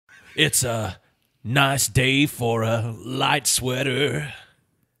It's a nice day for a light sweater.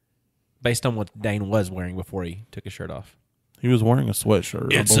 Based on what Dane was wearing before he took his shirt off. He was wearing a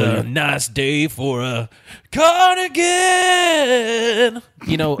sweatshirt. It's a nice day for a cardigan.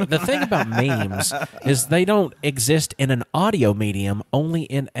 You know, the thing about memes is they don't exist in an audio medium, only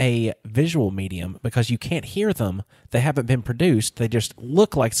in a visual medium, because you can't hear them. They haven't been produced. They just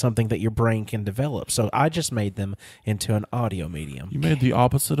look like something that your brain can develop. So I just made them into an audio medium. You made the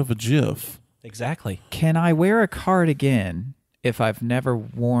opposite of a GIF. Exactly. Can I wear a cardigan if I've never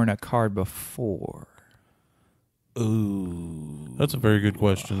worn a card before? Ooh. That's a very good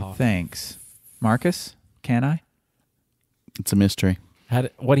question. Thanks. Marcus, can I? It's a mystery.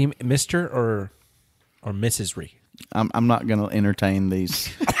 What do you mean, Mr. or Mrs. Ree? I'm not going to entertain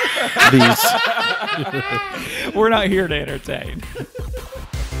these. We're not here to entertain.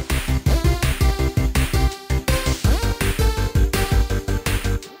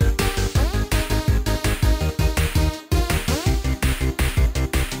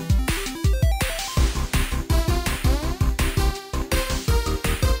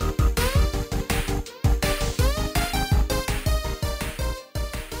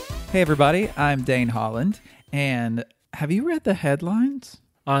 Hey, everybody. I'm Dane Holland. And have you read the headlines?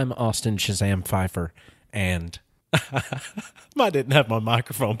 I'm Austin Shazam Pfeiffer, and I didn't have my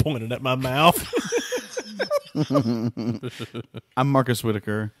microphone pointed at my mouth. I'm Marcus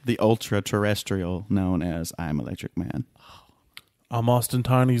Whitaker, the ultra-terrestrial known as I Am Electric Man. I'm Austin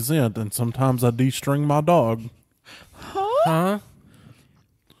Tiny Zent, and sometimes I de-string my dog. Huh?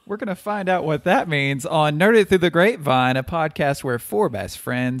 We're going to find out what that means on Nerd It Through the Grapevine, a podcast where four best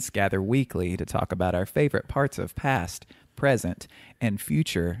friends gather weekly to talk about our favorite parts of past, present, and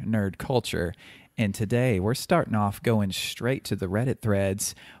future nerd culture. And today we're starting off going straight to the Reddit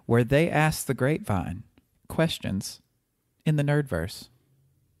threads where they ask the Grapevine questions in the Nerdverse.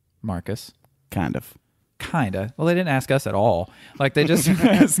 Marcus? Kind of. Well, they didn't ask us at all. Like, they just...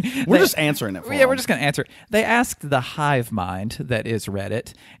 We're just answering it for Yeah, them. we're just going to answer it. They asked the hive mind that is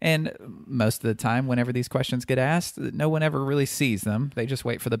Reddit, and most of the time, whenever these questions get asked, no one ever really sees them. They just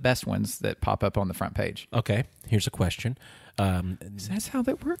wait for the best ones that pop up on the front page. Okay, here's a question. Is that how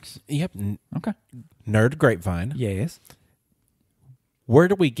that works? Yep. Okay. Nerd Grapevine. Yes. Where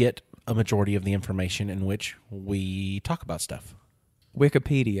do we get a majority of the information in which we talk about stuff?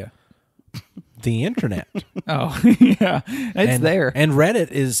 Wikipedia. The internet. Oh, yeah. It's there. And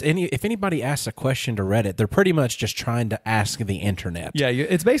Reddit is, if anybody asks a question to Reddit, they're pretty much just trying to ask the internet. Yeah,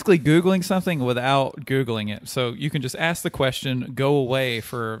 it's basically Googling something without Googling it. So you can just ask the question, go away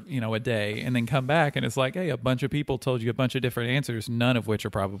for, a day, and then come back, and it's like, hey, a bunch of people told you a bunch of different answers, none of which are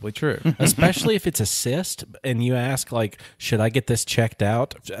probably true. Especially if it's a cyst, and you ask, like, should I get this checked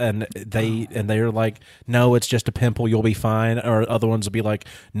out? And they're like, no, it's just a pimple, you'll be fine. Or other ones will be like,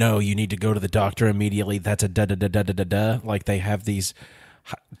 no, you need to go to the doctor immediately. That's a da-da-da-da-da-da. Like, they have these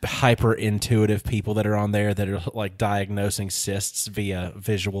hyper intuitive people that are on there that are like diagnosing cysts via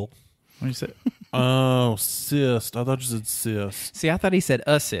visual. What do you say? Oh, cyst. I thought you said cyst. See, I thought he said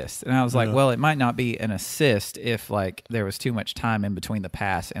assist, and I was like, well, it might not be an assist if like there was too much time in between the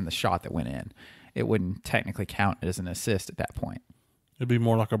pass and the shot that went in. It wouldn't technically count as an assist at that point. It'd be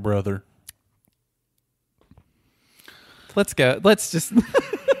more like a brother. Let's go. Let's just...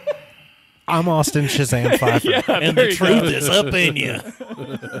 I'm Austin Shazam Pfeiffer, and the truth is up in you.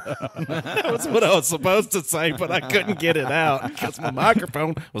 That was what I was supposed to say, but I couldn't get it out because my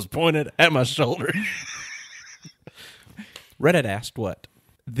microphone was pointed at my shoulder. Reddit asked what?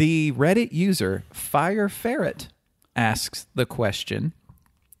 The Reddit user Fire Ferret asks the question: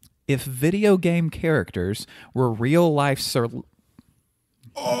 if video game characters were real life Smack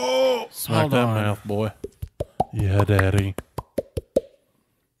that mouth, boy. Yeah, daddy.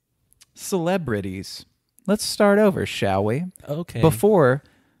 celebrities. Let's start over, shall we? Okay. Before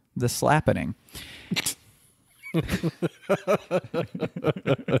the slappening. I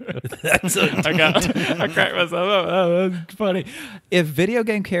cracked myself up. Oh, that's funny. If video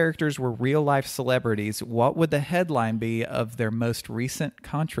game characters were real life celebrities, what would the headline be of their most recent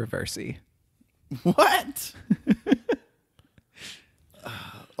controversy? What?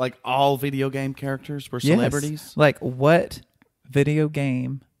 Like all video game characters were celebrities? Yes. Like what video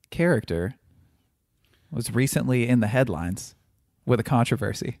game character was recently in the headlines with a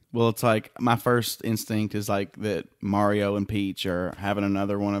controversy? Well, it's like my first instinct is like that Mario and Peach are having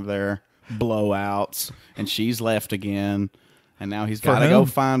another one of their blowouts, and she's left again, and now he's got to go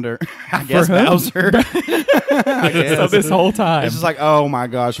find her. I guess Bowser. I guess. So this whole time. It's just like, oh my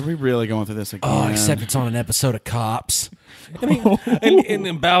gosh, are we really going through this again? Oh, except it's on an episode of Cops. And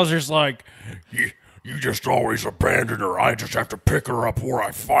then Bowser's like, you just always abandon her. I just have to pick her up where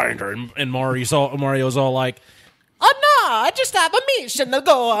I find her. And Mario's all like, oh no, I just have a mission to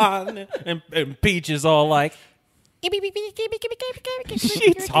go on. And Peach is all like, She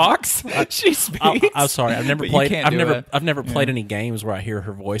talks. She speaks. I'm sorry. I've never But you played. can't do it. I've never played any games where I hear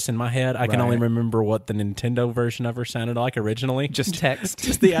her voice in my head. I can only remember what the Nintendo version of her sounded like originally. Just text.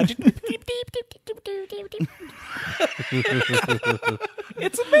 Just the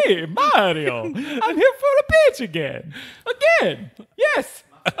It's me, Mario. I'm here for the pitch again. Again. Yes.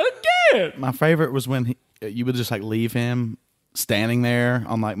 Again. My favorite was when you would just like leave him standing there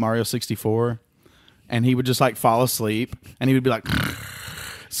on like Mario 64, and he would just like fall asleep, and he would be like,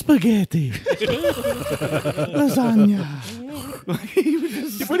 spaghetti, lasagna. He would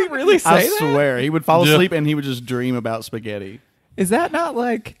just, Would he really say I that? swear, he would fall asleep and he would just dream about spaghetti. Is that not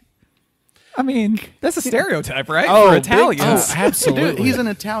like? I mean, that's a stereotype, right? Oh, for big Italians. time. absolutely. Dude, he's an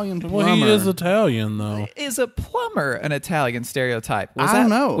Italian plumber. Well, he is Italian, though. Is a plumber an Italian stereotype? I don't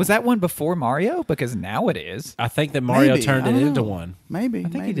know. Was that one before Mario? Because now it is. I think that Mario Maybe. turned I it don't into know. one. Maybe. I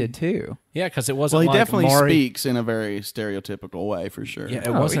think he did too. Yeah, because it wasn't. Well, he like definitely Mario, speaks in a very stereotypical way, for sure. Yeah,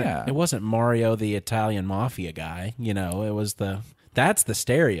 Oh, wasn't. yeah. It wasn't Mario the Italian mafia guy. You know, it was that's the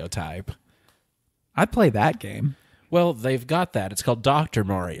stereotype. I'd play that game. Well, they've got that. It's called Dr.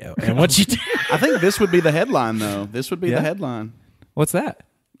 Mario. And what you do. I think this would be the headline, though. This would be Yeah? the headline. What's that?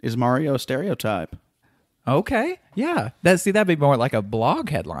 Is Mario a stereotype? Okay, yeah. That'd be more like a blog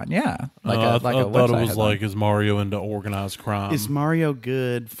headline. Yeah, like I a thought website it was headline. like, is Mario into organized crime? Is Mario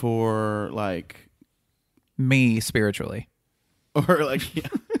good for like, Me spiritually. or like, yeah,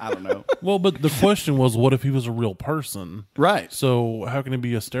 I don't know. Well, but the question was, what if he was a real person? Right. So how can he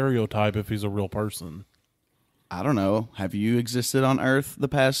be a stereotype if he's a real person? I don't know. Have you existed on Earth the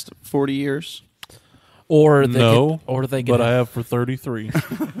past 40 years? Or they No, could but I have for 33.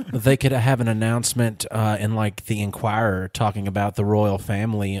 they could have an announcement in like the Inquirer talking about the royal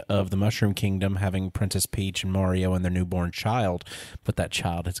family of the Mushroom Kingdom having Princess Peach and Mario and their newborn child, but that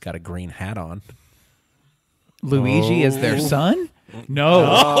child has got a green hat on. Luigi is their son?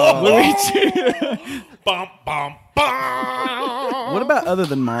 No. Luigi. What about other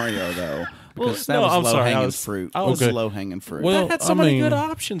than Mario, though? Because that no, was I'm sorry, low-hanging I was- fruit. I That was Okay. low-hanging fruit. Well, That had so I many mean, good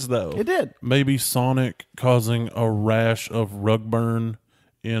options, though. it did. Maybe Sonic causing a rash of rug burn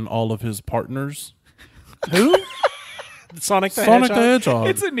in all of his partners. Who? Sonic the Sonic the Hedgehog? Hedgehog.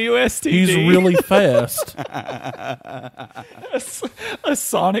 It's a new STD. He's really fast. a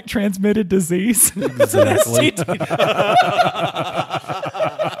sonic transmitted disease. Exactly.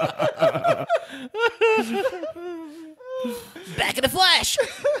 Back in the flesh.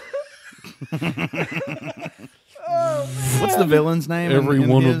 What's the villain's name? in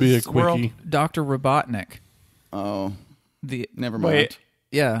Everyone would be a his world? quickie. Dr. Robotnik. Oh, The never mind. Wait,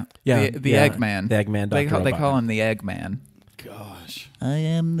 yeah, Yeah, the yeah, Eggman. the Eggman, They Dr. call Robotnik. him the Eggman. Gosh. I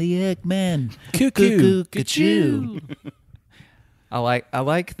am the Eggman. Cuckoo, cuckoo. I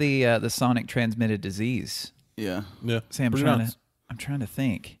like the sonic transmitted disease. Yeah. Yeah. See, I'm pretty trying nuts. to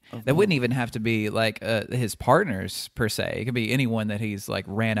think. That wouldn't even have to be like his partners per se. It could be anyone that he's like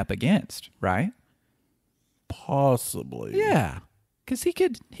ran up against, right? Possibly. Yeah. Because he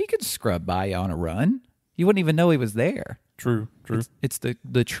could scrub by you on a run. You wouldn't even know he was there. True. It's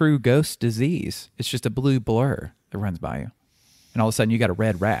the true ghost disease. It's just a blue blur that runs by you, and all of a sudden you got a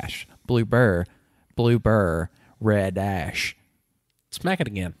red rash. Blue burr, red ash. Smack it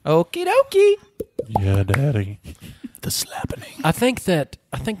again. Okie dokie. Yeah, Daddy. The slappening. I think that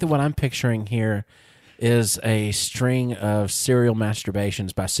what I'm picturing here is a string of serial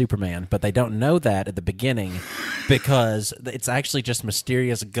masturbations by Superman, but they don't know that at the beginning because it's actually just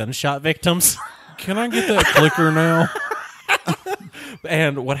mysterious gunshot victims. Can I get that clicker now?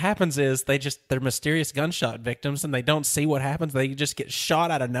 And what happens is they're mysterious gunshot victims and they don't see what happens. They just get shot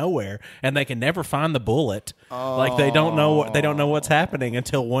out of nowhere and they can never find the bullet. Like they don't know what's happening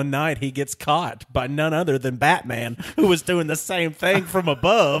until one night he gets caught by none other than Batman, who was doing the same thing from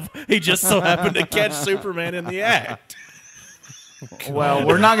above. He just so happened to catch Superman in the act. Well,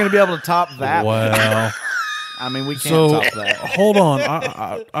 we're not going to be able to top that. Wow. I mean, we can't So, top that. hold on.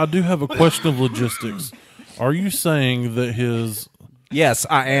 I do have a question of logistics. Are you saying that his Yes,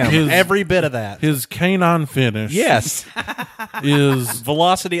 I am. His- Every bit of that. his canine finish Yes. is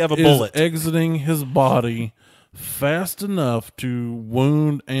Velocity of a is bullet. exiting his body fast enough to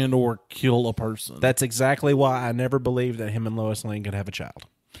wound and or kill a person? That's exactly why I never believed that him and Lois Lane could have a child.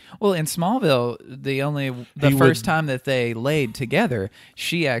 Well, in Smallville, the He first would- time that they laid together,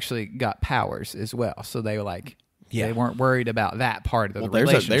 she actually got powers as well. So they were like, Yeah. they weren't worried about that part of the Well,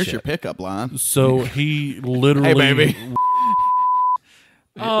 relationship. there's your pickup line. So he literally Hey, baby.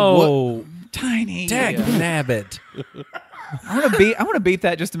 Oh, Tiny. Dag nabbit. I want to beat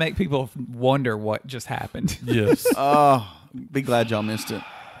that just to make people wonder what just happened. Yes. Oh, be glad y'all missed it.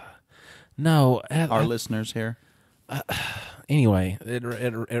 No, Our listeners here. Anyway,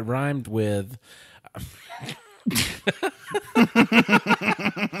 it rhymed with.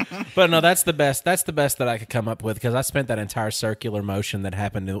 But no, that's the best. That's the best that I could come up with because I spent that entire circular motion that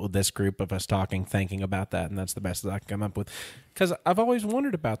happened with this group of us talking, thinking about that, and that's the best that I could come up with. Because I've always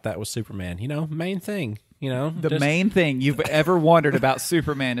wondered about that with Superman. Main thing. The main thing you've ever wondered about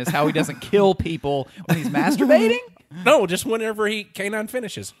Superman is how he doesn't kill people when he's masturbating? No, just whenever K9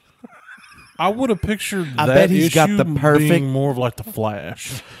 finishes. I would have pictured I that bet he's got issue the perfect- being more of like the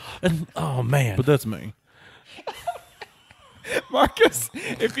Flash. Oh man! But that's me. Marcus,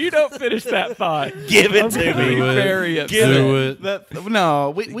 if you don't finish that thought, Give it I'm to gonna be me. very upset. Do it. No,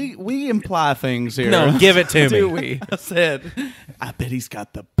 we imply things here. No, give it to Do me. we? I said, I bet he's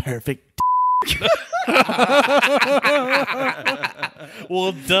got the perfect.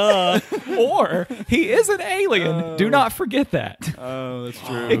 Well, duh. Or he is an alien. Do not forget that. Oh, that's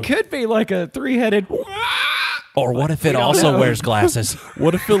true. It could be like a three-headed. Or what if it don't also know. wears glasses?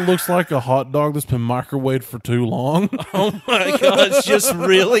 What if it looks like a hot dog that's been microwaved for too long? Oh my god, it's just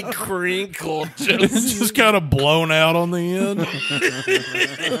really crinkled. It's just kind of blown out on the end.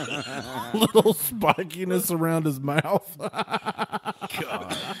 Little spikiness around his mouth.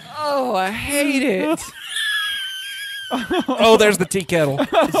 Oh, I hate it. Oh, there's the tea kettle.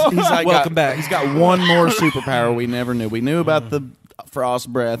 He's like Welcome back. He's got one more superpower we never knew. We knew about the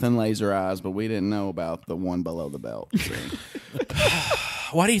frost breath and laser eyes, but we didn't know about the one below the belt. So.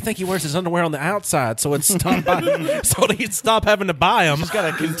 Why do you think he wears his underwear on the outside so he'd stop having to buy them? He's got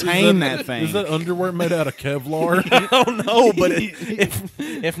to contain that thing. Is that underwear made out of Kevlar? I don't know, but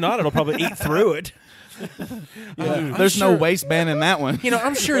if not, it'll probably eat through it. There's no waistband in that one.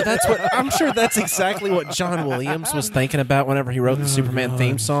 I'm sure that's exactly what John Williams was thinking about whenever he wrote the Superman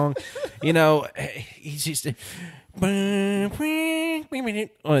theme song. He's just.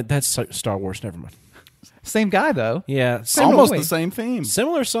 Oh, that's Star Wars. Never mind. Same guy, though. Yeah, Almost Wait. the same theme.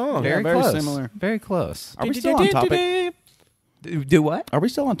 similar song. Very very close. similar. Very close. Are we still on topic? Do what? Are we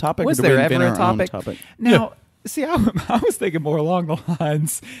still on topic? Was or do we there invent ever a our own topic? Now, see, I was thinking more along the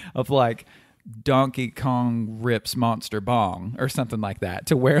lines of like Donkey Kong rips Monster Bong or something like that,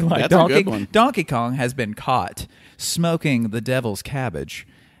 to where like That's a good one. Donkey Kong has been caught smoking the devil's cabbage,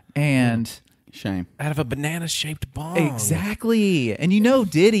 and Shame. Out of a banana-shaped bong. exactly. And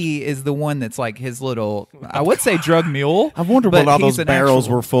Diddy is the one that's like his little, I would say drug mule. I wonder but what all he's those an barrels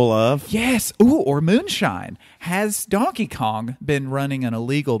actual- were full of. Yes. Ooh, or moonshine. Has Donkey Kong been running an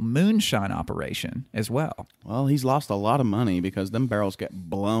illegal moonshine operation as well? Well, he's lost a lot of money because them barrels get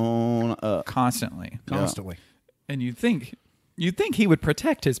blown up. Constantly. Constantly. And you'd think he would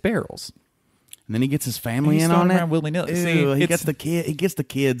protect his barrels. And then he gets his family He's in throwing on it. around willy-nilly. Ew, See, he it's- gets the kid. He gets the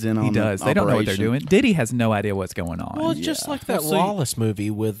kids in on. He does. The They don't know what they're operation. doing. Diddy has no idea what's going on. Well, just like that Lawless movie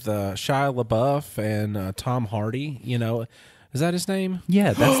with Shia LaBeouf and Tom Hardy. Is that his name?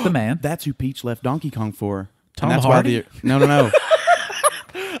 Yeah, that's the man. That's who Peach left Donkey Kong for. Tom And that's Hardy? Why no.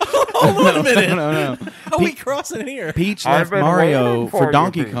 Hold on a minute. no. How are we crossing here? Peach left Mario for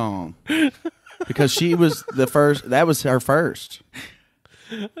Donkey Kong because she was the first. That was her first.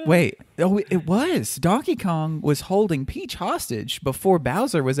 Wait. Oh, it was. Donkey Kong was holding Peach hostage before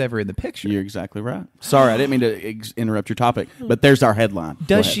Bowser was ever in the picture. You're exactly right. Sorry, I didn't mean to interrupt your topic, but there's our headline. Go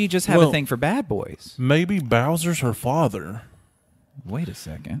Does ahead. she just have Well- a thing for bad boys? Maybe Bowser's her father. Wait a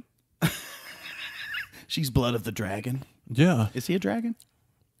second. She's blood of the dragon. Yeah. Is he a dragon?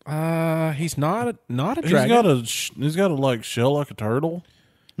 He's not a He's dragon. got a like shell like a turtle.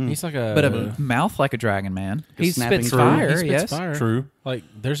 He's like a But a mouth like a dragon, man. He snapping spits through. fire, He spits yes. fire. True. Like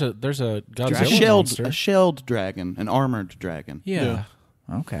there's a Godzilla A monster. shelled dragon, an armored dragon. Yeah.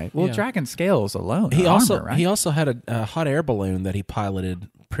 Okay. Well, Yeah. dragon scales alone. He are also armor, right? he also had a hot air balloon that he piloted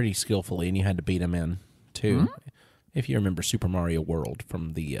pretty skillfully, and you had to beat him in too. If you remember Super Mario World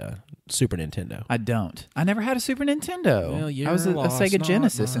from the Super Nintendo. I don't. I never had a Super Nintendo. Well, I was a you're lost, Sega not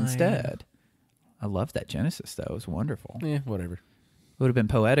Genesis mine. instead. I loved that Genesis, though. It was wonderful. Yeah, whatever. It would have been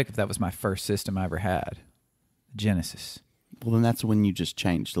poetic if that was my first system I ever had. Genesis. Well, then that's when you just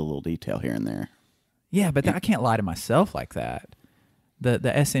changed a little detail here and there. Yeah, but I can't lie to myself like that. The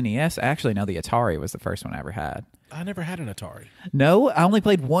SNES, actually, no, the Atari was the first one I ever had. I never had an Atari. No, I only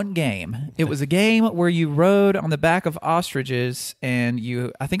played one game. It was a game where you rode on the back of ostriches, and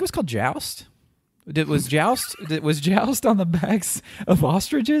I think it was called Joust. Was Joust on the backs of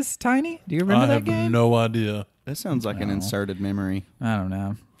ostriches, Tiny? Do you remember I that have game? no idea. That sounds like an inserted memory. I don't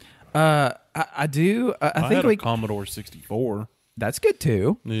know. I do. I I think had we. a Commodore 64. That's good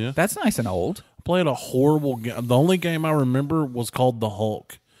too. Yeah. That's nice and old. Played a horrible game. The only game I remember was called The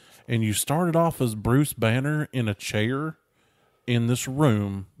Hulk. And you started off as Bruce Banner in a chair in this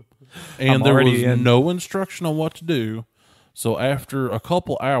room. And there was no instruction on what to do. So after a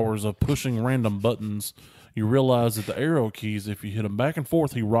couple hours of pushing random buttons, you realize that the arrow keys, if you hit them back and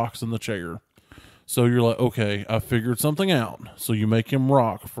forth, he rocks in the chair. So you're like, okay, I figured something out. So you make him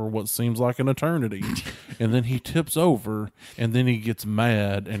rock for what seems like an eternity. And then he tips over, and then he gets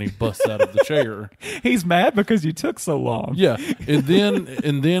mad, and he busts out of the chair. He's mad because you took so long. Yeah.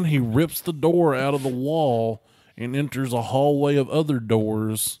 And then he rips the door out of the wall and enters a hallway of other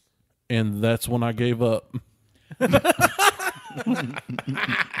doors. And that's when I gave up.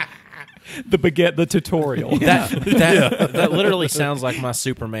 The tutorial. That literally sounds like my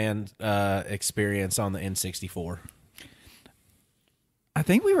Superman experience on the N64. I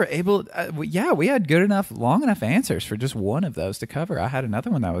think we were able. We had long enough answers for just one of those to cover. I had another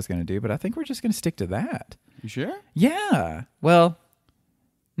one that I was going to do, but I think we're just going to stick to that. You sure? Yeah. Well,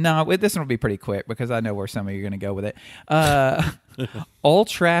 no, this one will be pretty quick because I know where some of you are going to go with it. All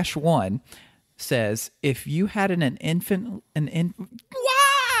Trash One says, if you had why?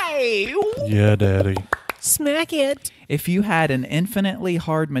 Yeah, Daddy. Smack it. If you had an infinitely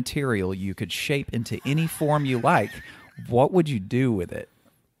hard material you could shape into any form you like, what would you do with it?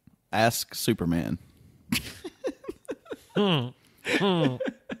 Ask Superman. I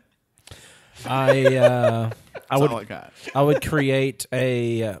would create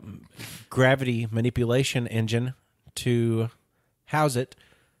a gravity manipulation engine to house it,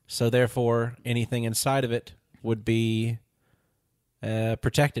 so therefore anything inside of it would be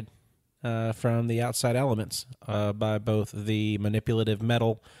protected from the outside elements by both the manipulative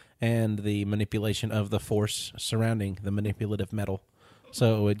metal and the manipulation of the force surrounding the manipulative metal.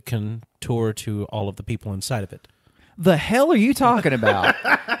 So it would contour to all of the people inside of it. The hell are you talking about?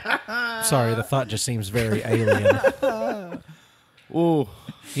 Sorry, the thought just seems very alien. Ooh.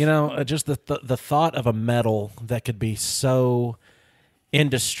 You know, just the thought of a metal that could be so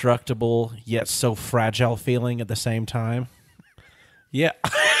indestructible yet so fragile feeling at the same time. Yeah.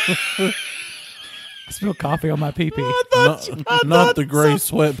 I spilled coffee on my pee-pee. Not the gray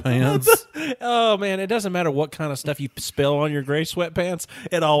sweatpants. Oh, man, it doesn't matter what kind of stuff you spill on your gray sweatpants.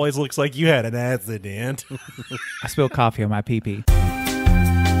 It always looks like you had an accident. I spilled coffee on my pee-pee.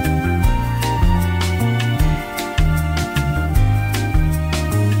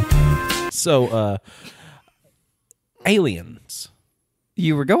 So, aliens.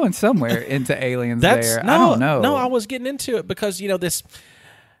 You were going somewhere into aliens there. No, I don't know. No, I was getting into it because, you know, this...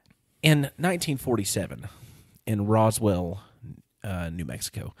 In 1947, in Roswell, New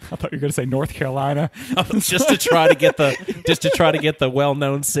Mexico. I thought you were going to say North Carolina. just to try to get the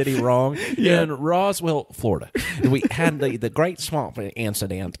well-known city wrong. Yeah. In Roswell, Florida, we had the Great Swamp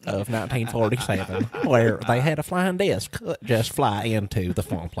Incident of 1947, where they had a flying disc just fly into the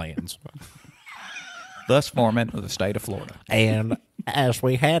swamplands, thus forming the state of Florida. And as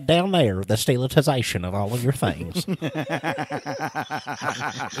we had down there, the sterilization of all of your things.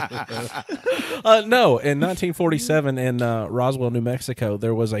 No, in 1947 in Roswell, New Mexico,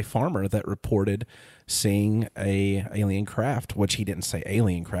 there was a farmer that reported seeing a alien craft, which he didn't say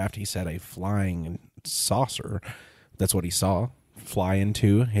alien craft. He said a flying saucer. That's what he saw fly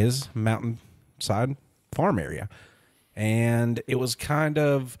into his mountainside farm area. And it was kind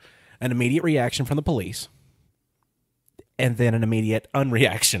of an immediate reaction from the police. And then an immediate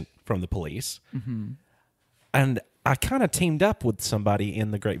unreaction from the police. Mm-hmm. And I kind of teamed up with somebody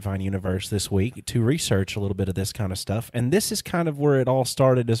in the Grapevine universe this week to research a little bit of this kind of stuff. And this is kind of where it all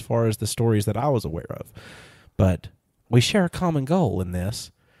started as far as the stories that I was aware of. But we share a common goal in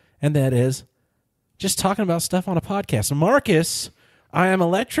this, and that is just talking about stuff on a podcast. Marcus, I Am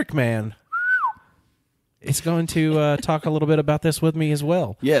Electric Man, is going to talk a little bit about this with me as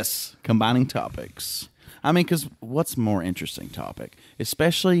well. Yes, combining topics. I mean, because what's a more interesting topic?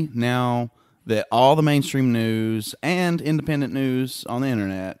 Especially now that all the mainstream news and independent news on the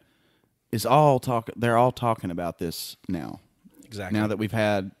internet is they're all talking about this now. Exactly. Now that we've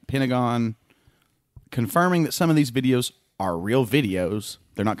had Pentagon confirming that some of these videos are real videos,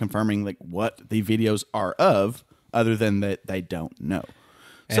 they're not confirming like what the videos are of, other than that they don't know.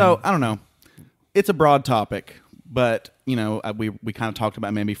 So, I don't know. It's a broad topic, but, you know, we kind of talked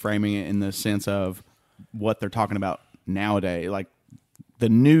about maybe framing it in the sense of what they're talking about nowadays, like the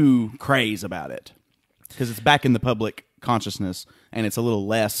new craze about it, because it's back in the public consciousness and it's a little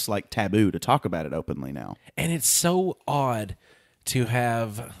less like taboo to talk about it openly now. And it's so odd to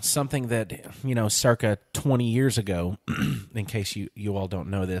have something that, you know, circa 20 years ago, in case you all don't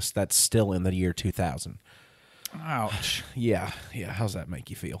know this, that's still in the year 2000. Ouch. Yeah. How's that make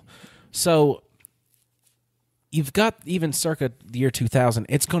you feel? So you've got even circa the year 2000,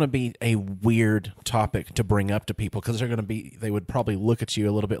 it's going to be a weird topic to bring up to people because they would probably look at you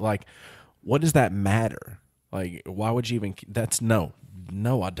a little bit like, what does that matter? Like, why would you even, no,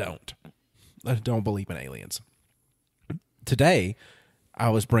 I don't. I don't believe in aliens. Today, I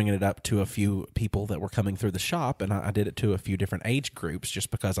was bringing it up to a few people that were coming through the shop, and I did it to a few different age groups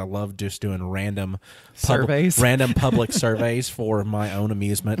just because I love just doing random public surveys for my own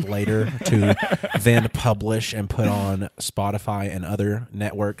amusement later to then publish and put on Spotify and other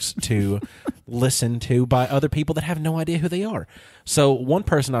networks to listen to by other people that have no idea who they are. So one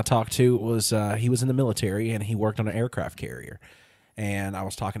person I talked to was he was in the military and he worked on an aircraft carrier. And I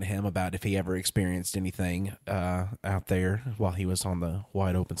was talking to him about if he ever experienced anything out there while he was on the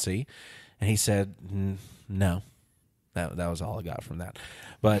wide open sea. And he said, no. That was all I got from that.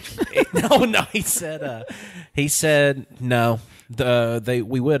 But no, he said no.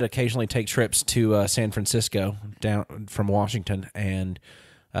 We would occasionally take trips to San Francisco down from Washington, and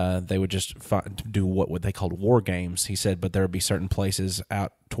they would just do what they called war games. He said, but there would be certain places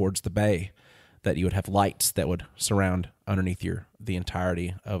out towards the bay that you would have lights that would surround underneath the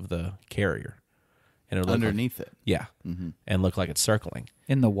entirety of the carrier. And it would underneath it? Yeah. Mm-hmm. And look like it's circling.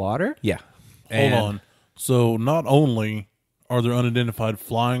 In the water? Yeah. Hold on. So not only are there unidentified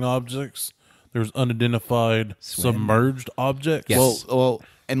flying objects, there's unidentified submerged objects. Yes. Well,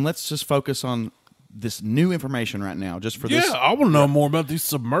 and let's just focus on this new information right now, just for this. Yeah, I want to know more about these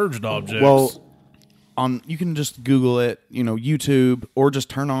submerged objects. Well, you can just Google it, YouTube, or just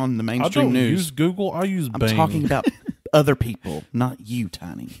turn on the mainstream I don't news. use Google. I use Bing. I'm talking about other people, not you,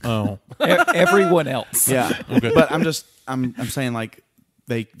 Tiny. Oh, Everyone else. Yeah. Okay. But I'm saying like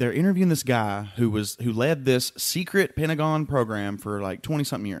they're interviewing this guy who led this secret Pentagon program for like 20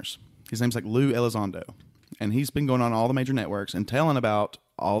 something years. His name's like Lou Elizondo, and he's been going on all the major networks and telling about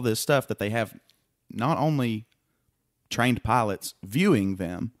all this stuff that they have not only trained pilots viewing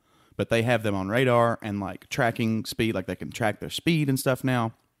them, but they have them on radar and like tracking speed, like they can track their speed and stuff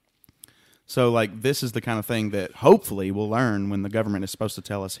now. So like this is the kind of thing that hopefully we'll learn when the government is supposed to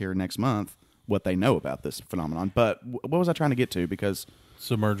tell us here next month what they know about this phenomenon. But what was I trying to get to? Because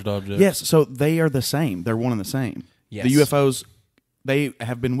submerged objects. yes, so they are the same. They're one and the same. Yes. The UFOs, they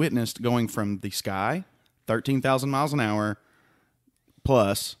have been witnessed going from the sky, 13,000 miles an hour,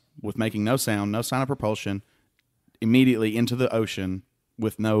 plus with making no sound, no sign of propulsion, immediately into the ocean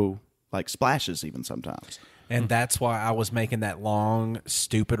with no like splashes even sometimes. And that's why I was making that long,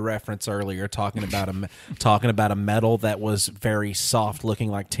 stupid reference earlier, talking about a metal that was very soft, looking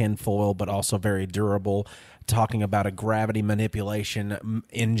like tinfoil, but also very durable. Talking about a gravity manipulation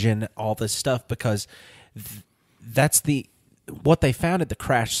engine, all this stuff, because that's what they found at the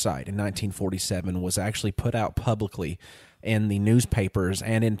crash site in 1947 was actually put out publicly in the newspapers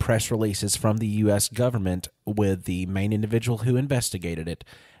and in press releases from the U.S. government with the main individual who investigated it,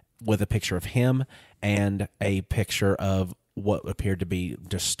 with a picture of him and a picture of what appeared to be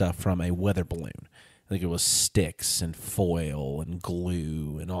just stuff from a weather balloon. I think it was sticks and foil and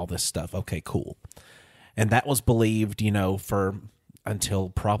glue and all this stuff. Okay, cool. And that was believed, for until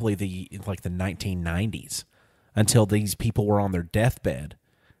probably the 1990s, until these people were on their deathbed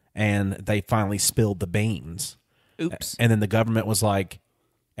and they finally spilled the beans. Oops. And then the government was like,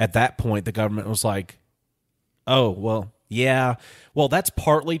 at that point, the government was like, oh, well, yeah, well, that's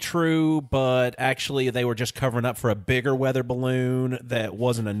partly true, but actually they were just covering up for a bigger weather balloon that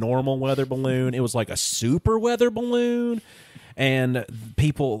wasn't a normal weather balloon. It was like a super weather balloon. And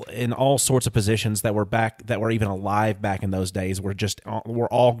people in all sorts of positions that were even alive back in those days were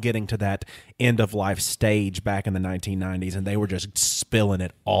all getting to that end of life stage back in the 1990s, and they were just spilling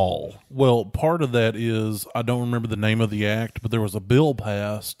it all. Well, part of that is, I don't remember the name of the act, but there was a bill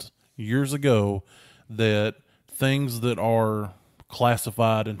passed years ago that things that are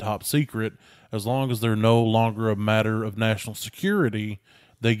classified and top secret, as long as they're no longer a matter of national security,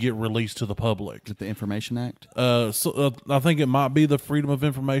 they get released to the public. Is it the Information Act? I think it might be the Freedom of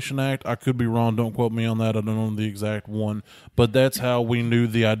Information Act. I could be wrong. Don't quote me on that. I don't know the exact one. But that's how we knew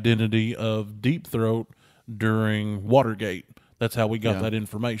the identity of Deep Throat during Watergate. That's how we got that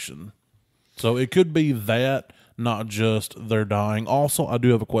information. So it could be that, not just they're dying. Also, I do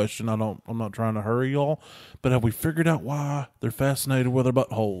have a question. I'm not trying to hurry y'all, but have we figured out why they're fascinated with their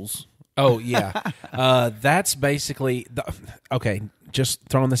buttholes? Oh, yeah. That's basically... okay, just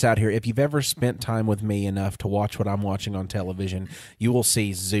throwing this out here. If you've ever spent time with me enough to watch what I'm watching on television, you will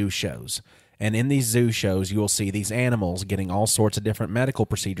see zoo shows. And in these zoo shows, you will see these animals getting all sorts of different medical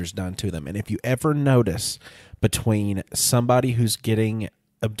procedures done to them. And if you ever notice between somebody who's getting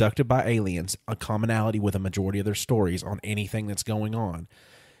abducted by aliens, a commonality with a majority of their stories on anything that's going on.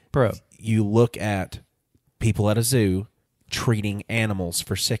 Bro, You look at people at a zoo treating animals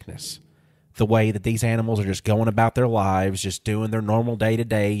for sickness. The way that these animals are just going about their lives, just doing their normal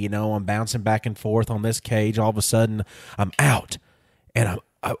day-to-day, you know, I'm bouncing back and forth on this cage. All of a sudden, I'm out, and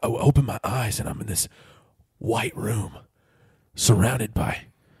I open my eyes, and I'm in this white room surrounded by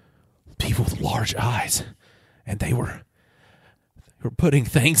people with large eyes, and they were putting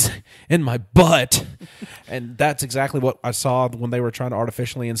things in my butt. And that's exactly what I saw when they were trying to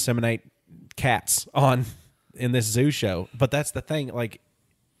artificially inseminate cats in this zoo show. But that's the thing, like,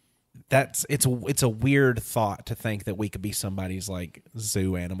 it's a weird thought to think that we could be somebody's like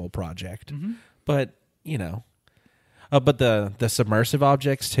zoo animal project. But you know, but the submersive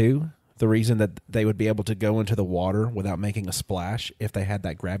objects too, the reason that they would be able to go into the water without making a splash if they had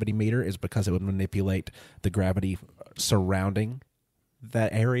that gravity meter is because it would manipulate the gravity surrounding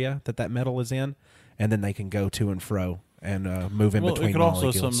that area that metal is in, and then they can go to and fro and move in between molecules. It could also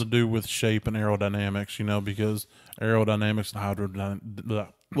have something to do with shape and aerodynamics, you know, because aerodynamics and hydrodynamics.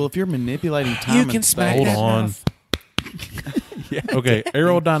 Well, if you're manipulating time, You can and smack space, that Hold on. mouth. Okay,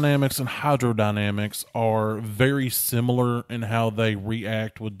 aerodynamics and hydrodynamics are very similar in how they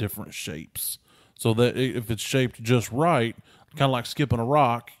react with different shapes. So that if it's shaped just right, kind of like skipping a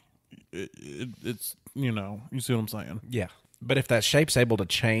rock, it's, you know, you see what I'm saying? Yeah. But if that shape's able to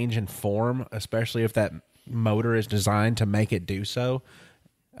change and form, especially if that motor is designed to make it do so,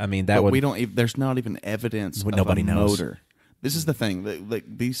 I mean, that but would... we don't. There's not even evidence of nobody a knows. motor. This is the thing.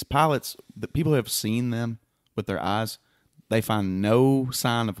 These pilots, the people who have seen them with their eyes, they find no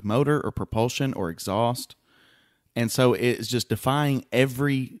sign of motor or propulsion or exhaust, and so it's just defying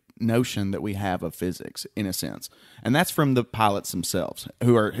every notion that we have of physics in a sense. And that's from the pilots themselves,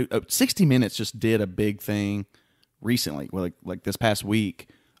 who 60 Minutes just did a big thing recently, like this past week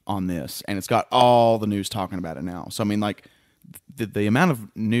on this, and it's got all the news talking about it now. So I mean, like the amount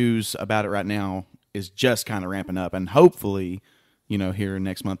of news about it right now is just kind of ramping up, and hopefully, you know, here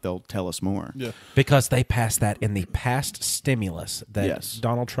next month they'll tell us more. Yeah. Because they passed that in the past stimulus that Yes.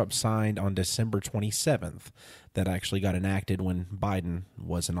 Donald Trump signed on December 27th that actually got enacted when Biden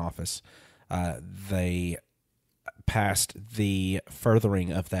was in office. They passed the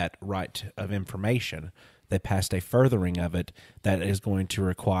furthering of that right of information. They passed a furthering of it that is going to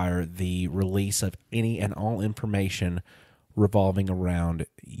require the release of any and all information revolving around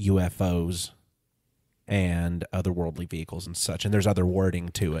UFOs and otherworldly vehicles and such. And there's other wording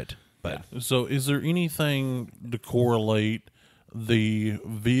to it. But So is there anything to correlate the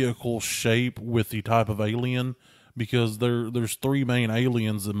vehicle shape with the type of alien? Because there's three main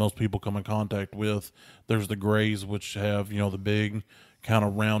aliens that most people come in contact with. There's the grays, which have, you know, the big kind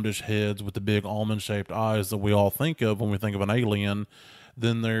of roundish heads with the big almond-shaped eyes that we all think of when we think of an alien.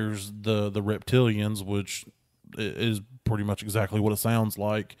 Then there's the reptilians, which is pretty much exactly what it sounds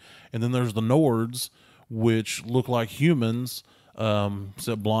like. And then there's the Nords, which look like humans,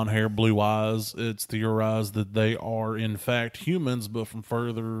 except blonde hair, blue eyes. It's theorized that they are, in fact, humans, but from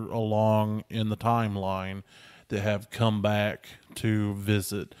further along in the timeline that have come back to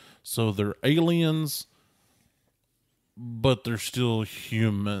visit. So they're aliens, but they're still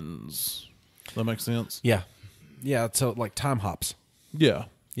humans. Does that make sense? yeah. Yeah, so like time hops. Yeah.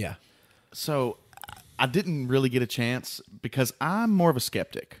 Yeah. So I didn't really get a chance because I'm more of a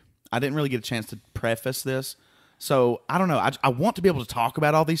skeptic. I didn't really get a chance to preface this. So I don't know. I want to be able to talk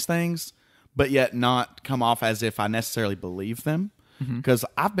about all these things, but yet not come off as if I necessarily believe them. Because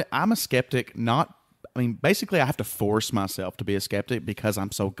I'm a skeptic, basically I have to force myself to be a skeptic because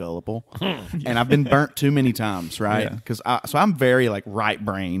I'm so gullible. And I've been burnt too many times, right? Because so I'm very like right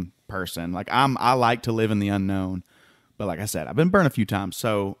brain person. Like I like to live in the unknown. But like I said, I've been burnt a few times.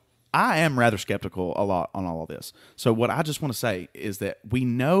 So I am rather skeptical a lot on all of this. So what I just want to say is that we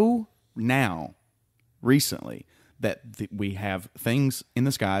know now, recently, that we have things in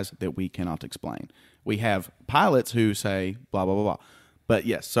the skies that we cannot explain. We have pilots who say blah, blah, blah, blah. But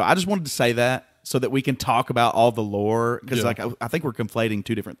yes, so I just wanted to say that so that we can talk about all the lore. Because I think we're conflating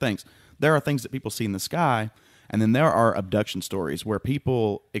two different things. There are things that people see in the sky, and then there are abduction stories where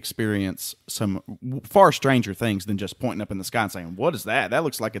people experience some far stranger things than just pointing up in the sky and saying, "What is that? That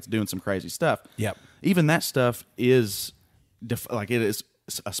looks like it's doing some crazy stuff." Yep. Even that stuff is it is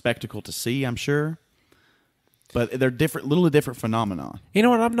a spectacle to see, I'm sure, but they're different, little different phenomenon. You know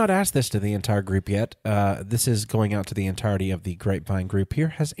what? I've not asked this to the entire group yet. This is going out to the entirety of the Grapevine group here.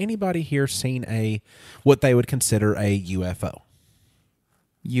 Has anybody here seen what they would consider a UFO?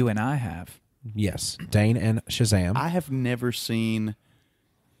 You and I have. Yes, Dane and Shazam. I have never seen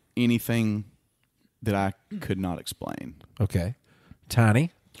anything that I could not explain. Okay.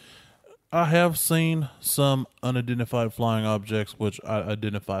 Tiny. I have seen some unidentified flying objects, which I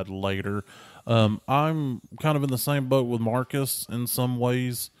identified later. I'm kind of in the same boat with Marcus in some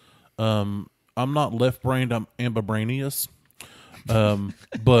ways. I'm not left-brained, I'm ambibraneous.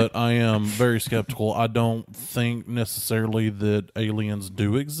 But I am very skeptical. I don't think necessarily that aliens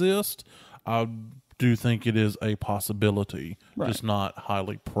do exist. I do think it is a possibility, just not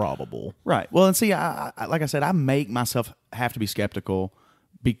highly probable. Right. Well, and see, I like I said, I make myself have to be skeptical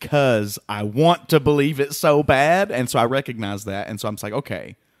because I want to believe it so bad, and so I recognize that, and so I'm just like,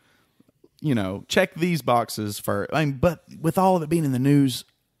 okay, check these boxes for. But with all of it being in the news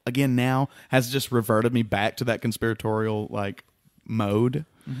again now, has just reverted me back to that conspiratorial mode.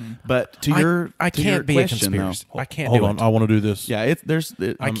 Mm-hmm. But I can't be question, a conspiracy. I can't. Hold on, I want to do this. Yeah,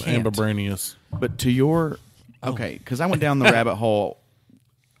 I'm can't. ambibraneous. But to your because I went down the rabbit hole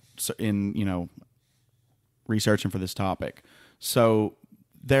in researching for this topic, so.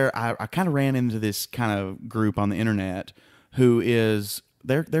 I kind of ran into this kind of group on the internet who is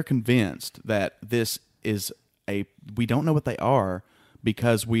they're convinced that this is we don't know what they are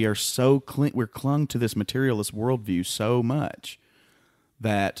because we are we're clung to this materialist worldview so much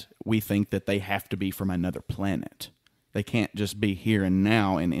that we think that they have to be from another planet. They can't just be here and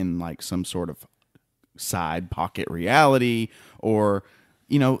now and in like some sort of side pocket reality or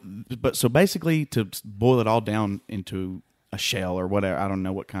but so basically to boil it all down into a shell or whatever. I don't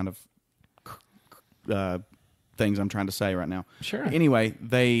know what kind of things I'm trying to say right now. Sure. Anyway,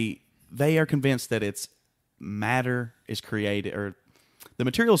 they are convinced that it's matter is created or the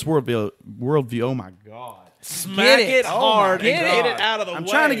materialist worldview. Oh my God! Smack it hard. Get it out of the way. I'm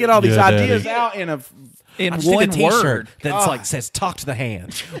trying to get all these ideas out in one word word that's says "talk to the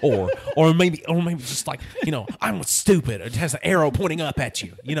hand," or maybe just like I'm stupid. It has an arrow pointing up at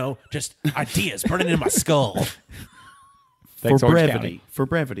you. Just ideas burning in my skull. For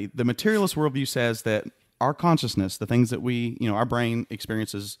brevity, the materialist worldview says that our consciousness, the things that we, our brain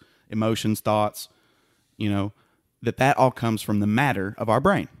experiences, emotions, thoughts, that all comes from the matter of our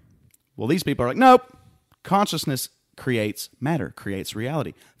brain. Well, these people are like, nope, consciousness creates matter, creates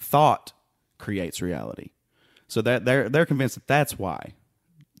reality. Thought creates reality. So that they're convinced that that's why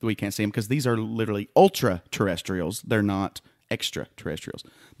we can't see them because these are literally ultra-terrestrials. They're not extraterrestrials.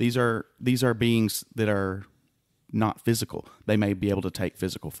 These are beings that are not physical. They may be able to take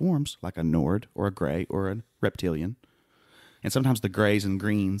physical forms like a Nord or a gray or a reptilian. And sometimes the grays and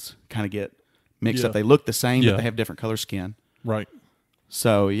greens kind of get mixed up. They look the same, but they have different color skin. Right.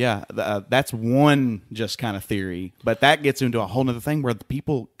 So, that's one just kind of theory. But that gets into a whole other thing where the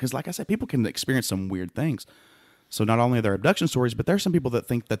people, because like I said, people can experience some weird things. So not only are there abduction stories, but there's some people that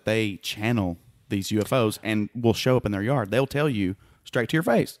think that they channel these UFOs and will show up in their yard. They'll tell you straight to your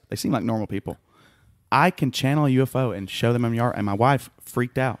face. They seem like normal people. I can channel a UFO and show them in my yard, and my wife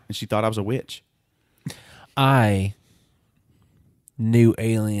freaked out, and she thought I was a witch. I knew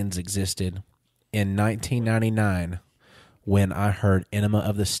aliens existed in 1999 when I heard Enema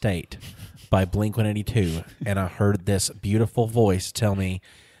of the State by Blink-182, and I heard this beautiful voice tell me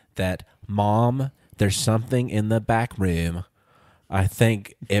that, Mom, there's something in the back room. I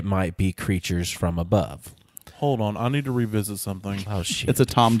think it might be creatures from above. Hold on, I need to revisit something. Oh, shit. It's a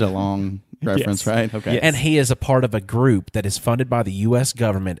Tom DeLonge reference, right? Okay. Yes. And he is a part of a group that is funded by the U.S.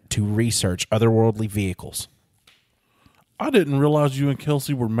 government to research otherworldly vehicles. I didn't realize you and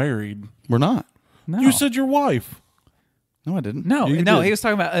Kelsey were married. We're not. No. You said your wife. No, I didn't. No, You no. did. He was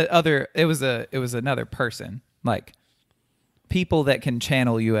talking about other. It was another person, like people that can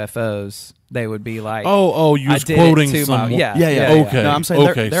channel UFOs. They would be like, oh, you was quoting someone. Yeah. Okay. No, I'm saying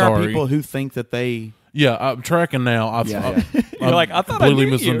there sorry. are people who think that they. Yeah, I'm tracking now. You're like, I thought I completely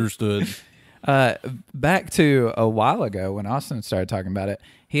knew you. misunderstood. Back to a while ago when Austin started talking about it,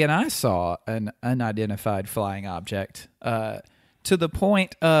 he and I saw an unidentified flying object to the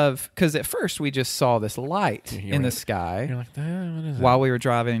point of, because at first we just saw this light in the sky You're like, what is that? while we were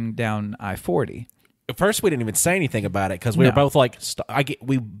driving down I-40. At first, we didn't even say anything about it because we were both like,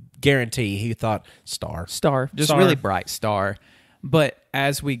 we guarantee he thought star. Just Star. really bright star. But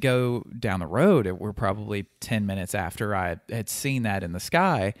as we go down the road, we're probably 10 minutes after I had seen that in the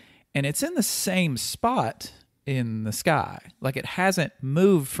sky, and it's in the same spot in the sky. Like it hasn't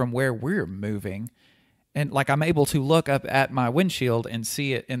moved from where we're moving. And like I'm able to look up at my windshield and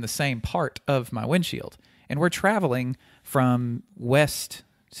see it in the same part of my windshield. And we're traveling from west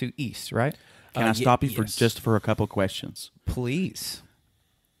to east, right? Can I stop you yes. for a couple questions? Please.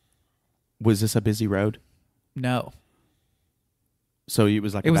 Was this a busy road? No. So it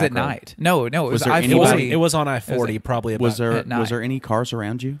was like It was back at road? night. No, it was there any- I-40. It was on I-40, probably about. Was at night. there any cars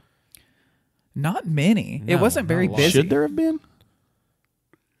around you? Not many. No, It wasn't very not a lot. busy. Should there have been?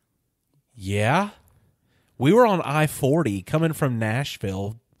 Yeah. We were on I-40 coming from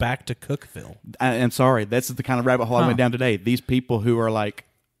Nashville back to Cookeville. I'm sorry, that's the kind of rabbit hole I went down today. These people who are like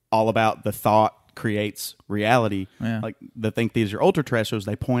all about the thought creates reality, like they think these are ultra-terrestrials,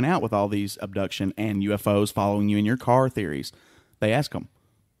 they point out with all these abduction and UFOs following you in your car theories. They ask them,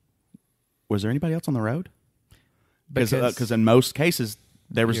 was there anybody else on the road? Because in most cases,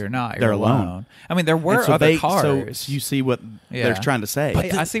 they're alone. I mean, there were other cars. So you see what they're trying to say.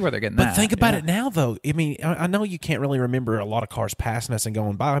 I see where they're getting but that. But think about it now, though. I mean, I know you can't really remember a lot of cars passing us and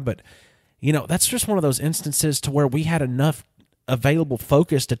going by, but, you know, that's just one of those instances to where we had enough available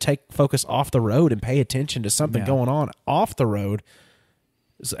focus to take focus off the road and pay attention to something going on off the road.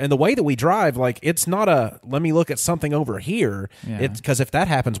 And the way that we drive, like, it's not a, let me look at something over here. It's because if that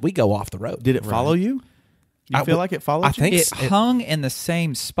happens, we go off the road. Did it follow you? You feel like it followed you? I think it hung in the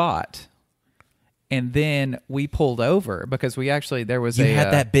same spot, and then we pulled over because we actually there was you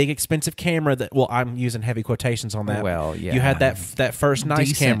had that big expensive camera that I'm using heavy quotations on that. Well, yeah, you had that first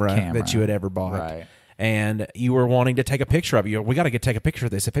nice camera that you had ever bought, right? And you were wanting to take a picture of it. We got to take a picture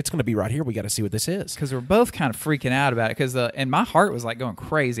of this. If it's going to be right here, we got to see what this is. Because we're both kind of freaking out about it. And my heart was like going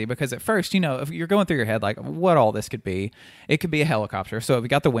crazy because at first, you know, if you're going through your head like what all this could be, it could be a helicopter. So we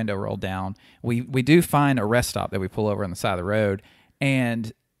got the window rolled down. We do find a rest stop that we pull over on the side of the road,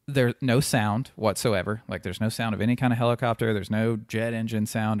 and there's no sound whatsoever. Like there's no sound of any kind of helicopter. There's no jet engine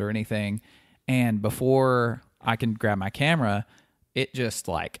sound or anything. And before I can grab my camera, it just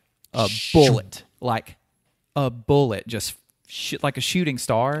like a bullet. Like a bullet, just like a shooting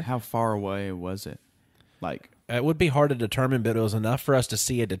star. How far away was it? Like it would be hard to determine, but it was enough for us to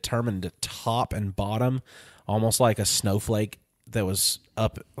see a determined top and bottom, almost like a snowflake that was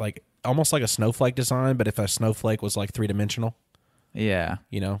up, like almost like a snowflake design. But if a snowflake was like 3-dimensional, yeah,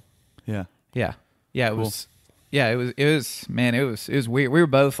 you know, yeah. It was, it was, man, it was weird. We were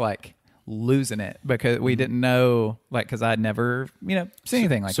both like losing it because we didn't know, like, because I'd never, you know, seen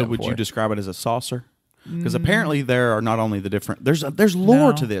anything like that. So would before. you describe it as a saucer? Because apparently there are not only the different, there's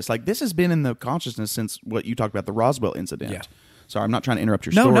lore to this. Like this has been in the consciousness since what you talked about, the Roswell incident. Yeah. Sorry, I'm not trying to interrupt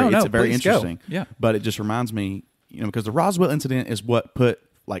your story. No, it's very interesting. Go. Yeah. But it just reminds me, you know, because the Roswell incident is what put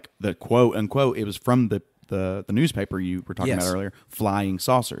like the quote unquote, it was from the newspaper you were talking about earlier, flying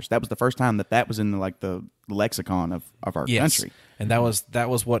saucers. That was the first time that was in the lexicon of our country. And that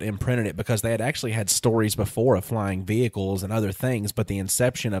was what imprinted it, because they had actually had stories before of flying vehicles and other things, but the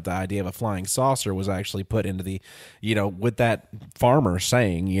inception of the idea of a flying saucer was actually put into the, you know, with that farmer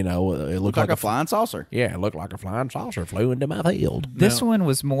saying, you know, it looked like a flying saucer. Yeah, it looked like a flying saucer flew into my field. This one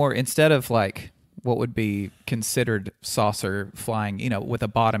was more, instead of like what would be considered saucer flying, you know, with a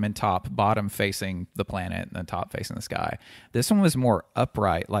bottom and top, bottom facing the planet and the top facing the sky. This one was more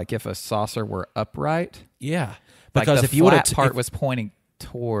upright, like if a saucer were upright. Yeah. Because like if you would have part was pointing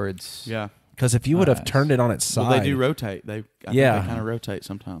towards. Yeah. Because if you would have turned it on its side. Well, they do rotate. I think they kind of rotate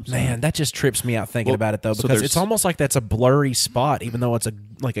sometimes. Man, that just trips me out thinking about it, though, because it's almost like that's a blurry spot, even though it's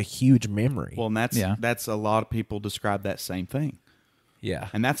a huge memory. Well, and that's a lot of people describe that same thing. Yeah.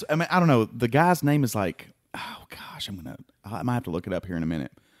 And that's, I mean, I don't know. The guy's name is like, oh gosh, I might have to look it up here in a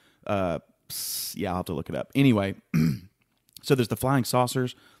minute. Yeah, I'll have to look it up. Anyway, so there's the flying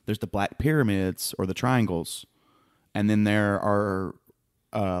saucers, there's the black pyramids or the triangles, and then there are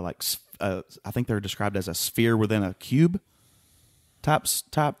I think they're described as a sphere within a cube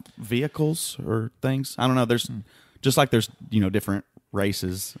type vehicles or things. I don't know. There's just like there's, you know, different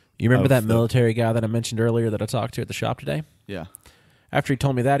races. You remember that military guy that I mentioned earlier that I talked to at the shop today? Yeah. After he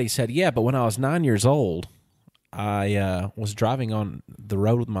told me that, he said, yeah, but when I was 9 years old, I was driving on the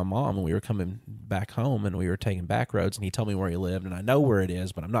road with my mom, and we were coming back home, and we were taking back roads, and he told me where he lived, and I know where it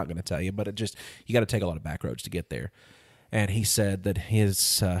is, but I'm not going to tell you, but you got to take a lot of back roads to get there. And he said that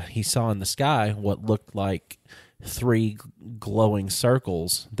he saw in the sky what looked like 3 glowing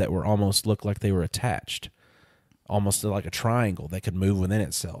circles that were almost looked like they were attached, almost like a triangle that could move within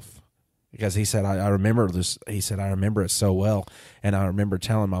itself. Because he said, I remember this. He said, I remember it so well, and I remember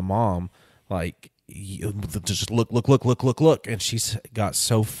telling my mom, like, just look, and she got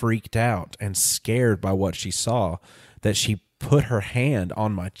so freaked out and scared by what she saw that she put her hand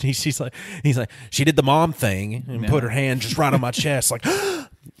on my. He's like, she did the mom thing and put her hand just right on my chest, like,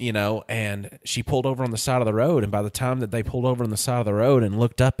 you know. And she pulled over on the side of the road, and by the time that they pulled over on the side of the road and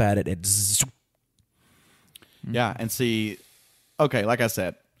looked up at it, yeah. And see, okay, like I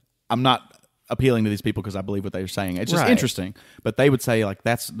said, I'm not appealing to these people because I believe what they're saying. It's just interesting. But they would say, like,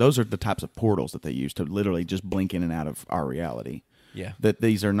 those are the types of portals that they use to literally just blink in and out of our reality. Yeah. That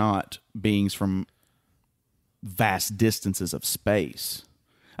these are not beings from vast distances of space.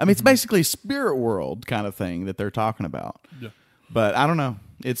 I mean, it's basically a spirit world kind of thing that they're talking about. Yeah. But I don't know.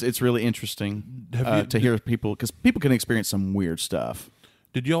 It's really interesting to hear people, because people can experience some weird stuff.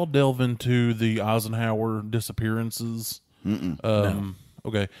 Did y'all delve into the Eisenhower disappearances? No.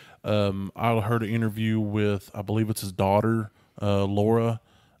 Okay. I heard an interview with, I believe it's his daughter, Laura,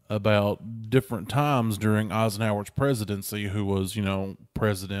 about different times during Eisenhower's presidency, who was,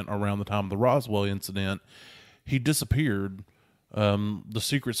 president around the time of the Roswell incident. He disappeared. The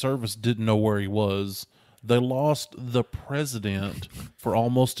Secret Service didn't know where he was. They lost the president for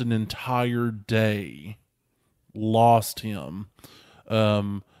almost an entire day. Lost him.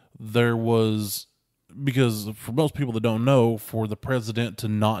 There was, because for most people that don't know, for the president to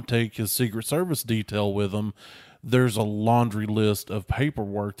not take his Secret Service detail with him, there's a laundry list of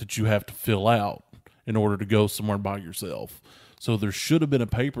paperwork that you have to fill out in order to go somewhere by yourself. So there should have been a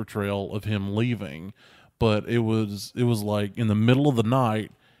paper trail of him leaving, but it was like in the middle of the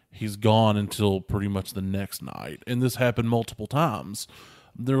night, he's gone until pretty much the next night. And this happened multiple times.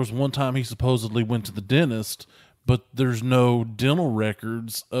 There was one time he supposedly went to the dentist, but there's no dental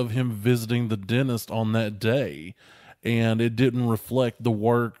records of him visiting the dentist on that day. And it didn't reflect the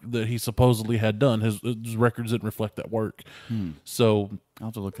work that he supposedly had done. His records didn't reflect that work. So I'll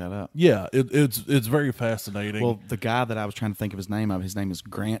have to look that up. Yeah, it's very fascinating. Well, the guy that I was trying to think of his name is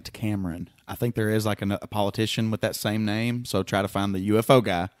Grant Cameron. I think there is like a politician with that same name. So try to find the UFO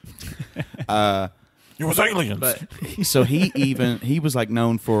guy. It was aliens. But so he was like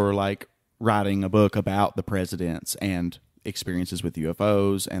known for like writing a book about the presidents and experiences with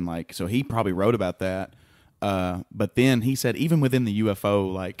UFOs, and like, so he probably wrote about that. But then he said even within the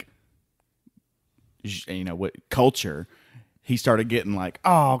UFO, like, what culture, he started getting like,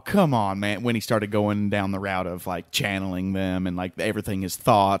 oh, come on, man, when he started going down the route of like channeling them and like everything is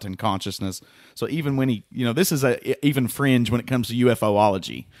thought and consciousness. So even when he, this is even fringe when it comes to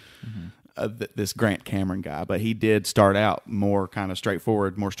UFOlogy, this Grant Cameron guy, but he did start out more kind of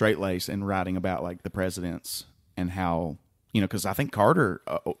straightforward, more straight-laced, and writing about like the presidents and how, because I think Carter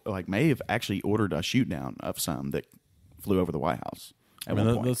may have actually ordered a shoot down of some that flew over the White House.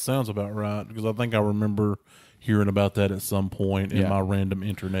 That sounds about right, because I think I remember hearing about that at some point in my random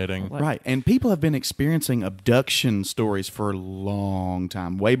interneting. Right, and people have been experiencing abduction stories for a long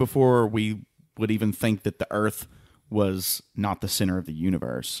time, way before we would even think that the Earth was not the center of the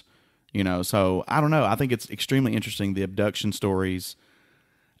universe. So I don't know. I think it's extremely interesting, the abduction stories.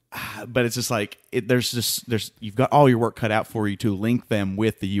 But it's just like you've got all your work cut out for you to link them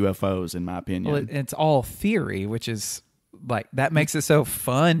with the UFOs, in my opinion. Well, it's all theory, which is like that makes it so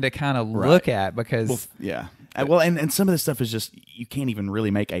fun to kind of look at, because and some of this stuff is just you can't even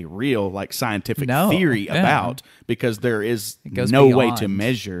really make a real like scientific theory about, because there is no way to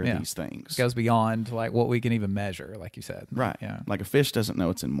measure these things. It goes beyond like what we can even measure, like you said. Right. Yeah. Like a fish doesn't know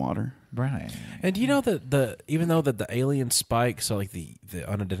it's in water. Right. And even though the alien spike, so like the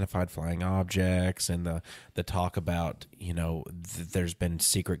unidentified flying objects and the talk about, there's been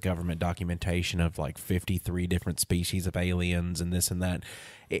secret government documentation of like 53 different species of aliens and this and that.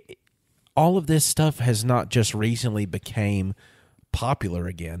 All of this stuff has not just recently became popular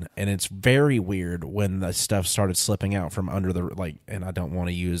again, and it's very weird when the stuff started slipping out from under the and I don't want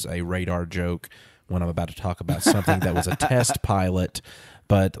to use a radar joke when I'm about to talk about something that was a test pilot,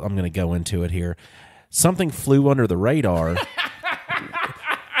 but I'm going to go into it here. Something flew under the radar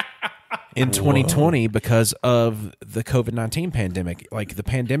in 2020 because of the COVID-19 pandemic. Like, the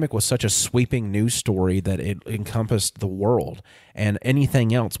pandemic was such a sweeping news story that it encompassed the world, and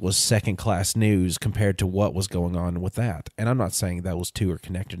anything else was second-class news compared to what was going on with that. And I'm not saying those two are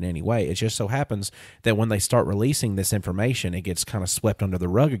connected in any way. It just so happens that when they start releasing this information, it gets kind of swept under the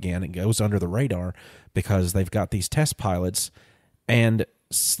rug again. It goes under the radar because they've got these test pilots and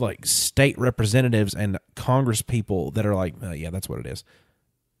like state representatives and Congress people that are like, yeah, that's what it is.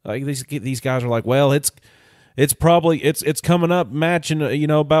 Like these guys are like, well, it's coming up matching,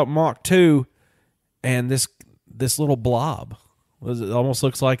 about Mach 2, and this little blob, it almost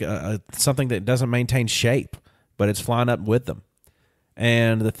looks like something that doesn't maintain shape, but it's flying up with them,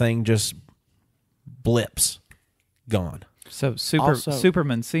 and the thing just blips, gone. So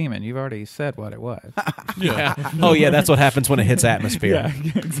Superman semen, you've already said what it was. Yeah. Oh yeah, that's what happens when it hits atmosphere.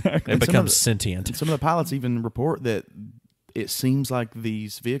 Yeah, exactly. It becomes sentient. Some of the pilots even report that it seems like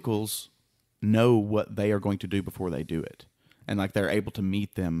these vehicles know what they are going to do before they do it. And like they're able to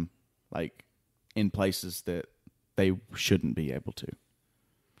meet them like in places that they shouldn't be able to.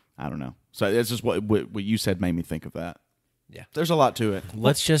 I don't know. So that's just what you said made me think of that. Yeah. There's a lot to it.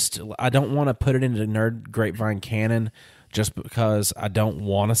 I don't want to put it into Nerd Grapevine canon just because I don't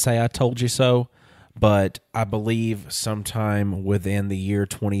want to say I told you so. But I believe sometime within the year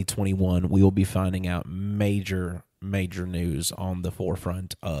 2021, we will be finding out major major news on the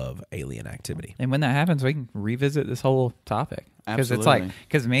forefront of alien activity. And when that happens, we can revisit this whole topic. Because it's like,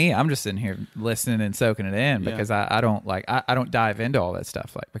 because me, I'm just sitting here listening and soaking it in because I don't like, I don't dive into all that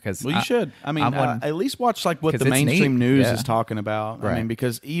stuff. Like, because you should. I mean, at least watch like what the mainstream news is talking about. Right. I mean,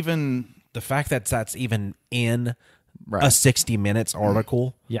 because even the fact that that's even in a 60 Minutes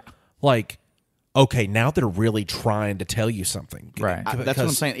article. Yeah. Like, okay, now they're really trying to tell you something. Right. That's what I'm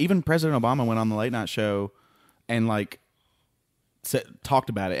saying. Even President Obama went on the late night show and like talked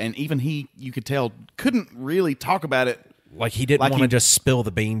about it. And even you could tell, couldn't really talk about it. Like he didn't want to just spill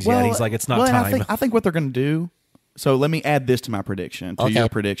the beans yet. He's like, it's not time. I think what they're going to do, so let me add this to my prediction, your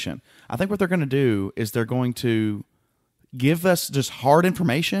prediction. I think what they're going to do is they're going to give us just hard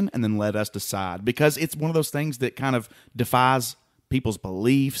information and then let us decide. Because it's one of those things that kind of defies people's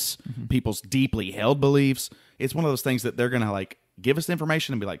beliefs, people's deeply held beliefs. It's one of those things that they're going to like give us the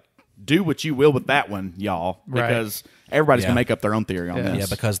information and be like, do what you will with that one, y'all. Because everybody's going to make up their own theory on this. Yeah,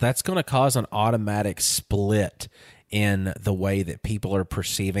 because that's going to cause an automatic split in the way that people are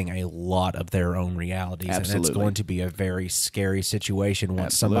perceiving a lot of their own realities. Absolutely. And it's going to be a very scary situation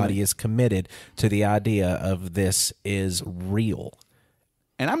once somebody is committed to the idea of this is real.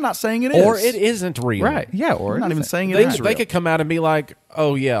 And I'm not saying it is. Or it isn't real. Right. Yeah, or I'm not even saying it is real. They could come out and be like,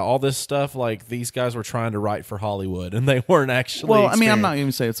 oh, yeah, all this stuff, like these guys were trying to write for Hollywood and they weren't actually. Well, I mean, I'm not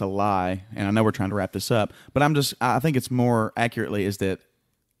even saying it's a lie. And I know we're trying to wrap this up. But I think it's more accurately is that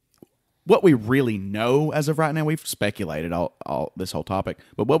what we really know as of right now, we've speculated all this whole topic,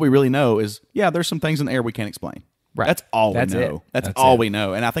 but what we really know is, there's some things in the air we can't explain. Right. That's all we know. That's all we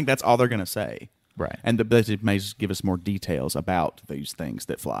know. And I think that's all they're going to say. Right. And they may just give us more details about these things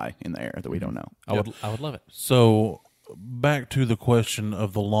that fly in the air that we don't know. I would love it. So back to the question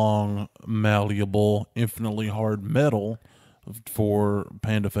of the long, malleable, infinitely hard metal for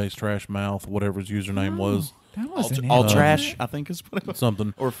Panda Face Trash Mouth, whatever his username was. That wasn't all trash, I think is what it was.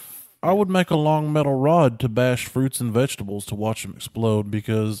 Something. I would make a long metal rod to bash fruits and vegetables to watch them explode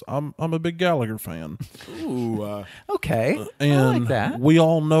because I'm a big Gallagher fan. Ooh. Okay. And I like that. we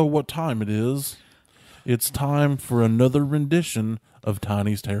all know what time it is. It's time for another rendition of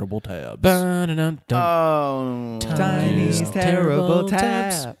Tiny's Terrible Tabs. Oh. Tiny's Terrible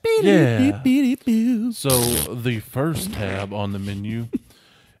Tabs. Yeah. So the first tab on the menu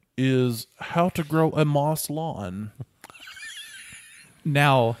is how to grow a moss lawn.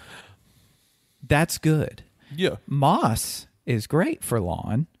 Now, that's good. Yeah. Moss is great for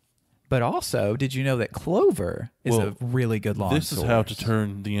lawn, but also, did you know that clover is a really good lawn This is how to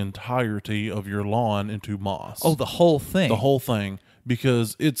turn the entirety of your lawn into moss. Oh, the whole thing. The whole thing.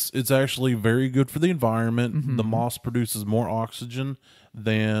 Because it's actually very good for the environment. Mm-hmm. The moss produces more oxygen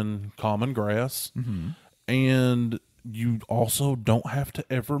than common grass. Mm-hmm. And you also don't have to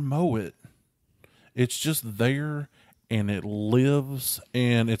ever mow it. It's just there and it lives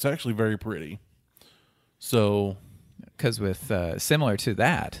and it's actually very pretty. So, because with similar to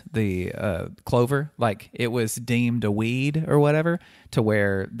that, the clover, like it was deemed a weed or whatever, to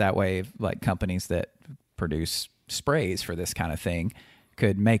where that way, like companies that produce sprays for this kind of thing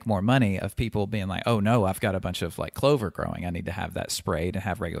could make more money of people being like, oh no, I've got a bunch of like clover growing, I need to have that sprayed and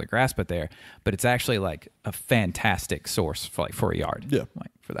have regular grass put there. But it's actually like a fantastic source for a yard. Yeah,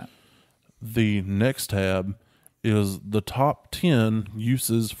 like for that. The next tab is the top 10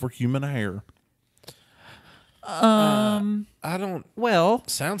 uses for human hair. I don't. Well,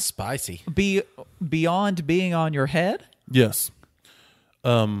 Sounds spicy. Beyond being on your head. Yes. Go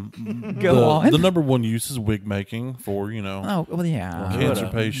on. The number one use is wig making for, Oh well, yeah. cancer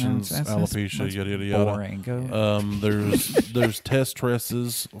patients, alopecia, yada yada yada. Boring. There's test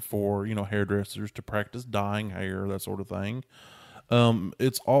tresses for hairdressers to practice dyeing hair, that sort of thing.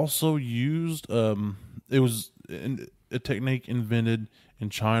 It's also used. It was a technique invented in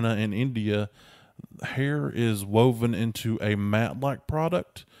China and India. Hair is woven into a mat-like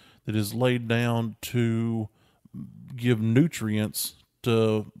product that is laid down to give nutrients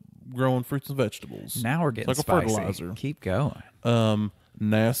to growing fruits and vegetables. Now we're getting it's like spicy. a fertilizer. Keep going.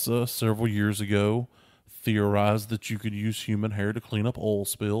 NASA several years ago theorized that you could use human hair to clean up oil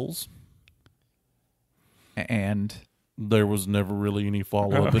spills. And there was never really any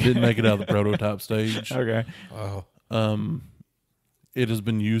follow-up. It didn't make it out of the prototype stage. Okay. It has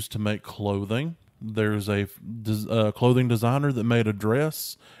been used to make clothing. There's a clothing designer that made a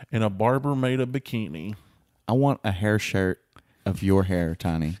dress, and a barber made a bikini. I want a hair shirt of your hair,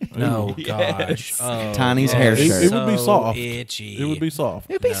 Tiny. No, gosh. Oh, Tiny's hair shirt. It would be soft. Itchy. It would be soft.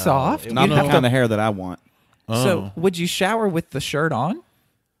 It'd be soft. Not the kind of hair that I want. So, would you shower with the shirt on?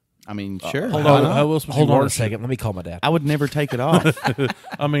 I mean, sure. Hold on. How else would Hold you on a wash second. it? Let me call my dad. I would never take it off.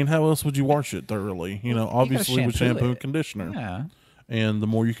 I mean, how else would you wash it thoroughly? You know, obviously with shampoo and conditioner. Yeah. And the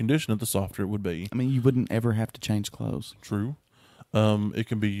more you condition it, the softer it would be. I mean, you wouldn't ever have to change clothes. True. It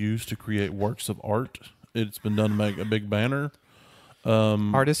can be used to create works of art. It's been done to make a big banner.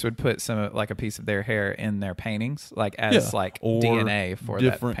 Artists would put a piece of their hair in their paintings, as or DNA for that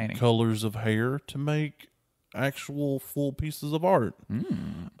different painting. colors of hair to make actual full pieces of art.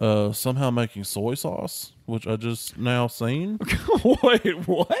 Somehow making soy sauce, which I just now seen. Wait,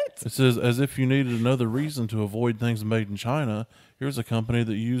 what? It says, as if you needed another reason to avoid things made in China, here's a company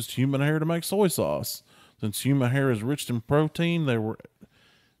that used human hair to make soy sauce. Since human hair is rich in protein, they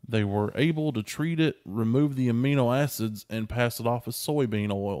were able to treat it, remove the amino acids, and pass it off as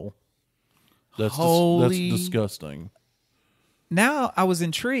soybean oil. That's disgusting. Now I was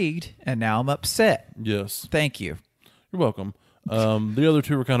intrigued, and now I'm upset. Yes. Thank you. You're welcome. The other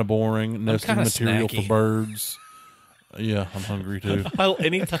two were kind of boring. Nesting material snacky. for birds. Yeah, I'm hungry too. I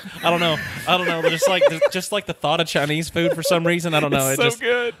don't know. Just like the thought of Chinese food for some reason. I don't know. It's so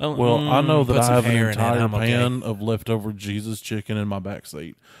good. Well, I know that put I some have an hair in it, entire I'm okay. pan of leftover Jesus chicken in my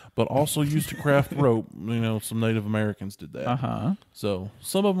backseat, but also used to craft rope. You know, some Native Americans did that. Uh-huh. So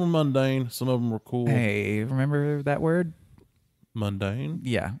some of them were mundane, some of them were cool. Hey, remember that word? Mundane.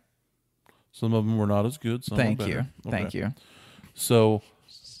 Yeah. Some of them were not as good. Some Thank were you. better. Thank Okay. you. So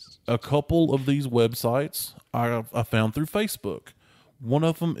a couple of these websites I found through Facebook. One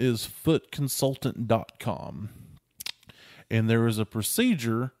of them is footconsultant.com. And there is a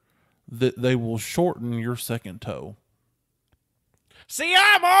procedure that they will shorten your second toe. See,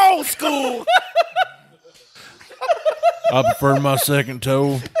 I'm old school. I prefer my second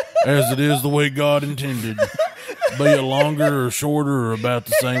toe as it is the way God intended. Be it longer or shorter or about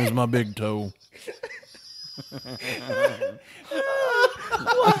the same as my big toe.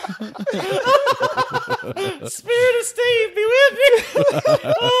 Spirit of Steve be with me.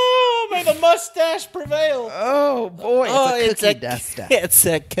 Oh, may the mustache prevail. Oh, boy. It's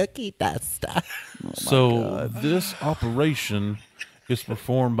a cookie duster. So this operation is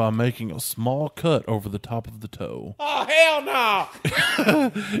performed by making a small cut over the top of the toe. Oh, hell no.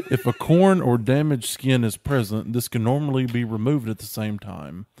 If a corn or damaged skin is present, this can normally be removed at the same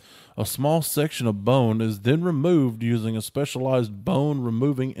time. A small section of bone is then removed using a specialized bone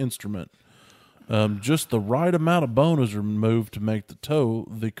removing instrument. Just the right amount of bone is removed to make the toe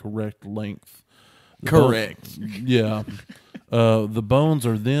the correct length. Correct. Yeah. The bones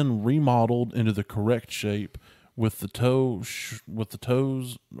are then remodeled into the correct shape. With the toes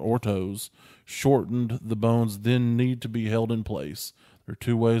shortened, the bones then need to be held in place. There are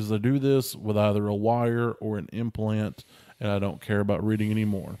two ways to do this, with either a wire or an implant, and I don't care about reading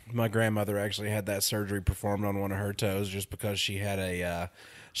anymore. My grandmother actually had that surgery performed on one of her toes just because she had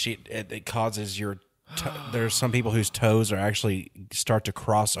it causes your there's some people whose toes are actually start to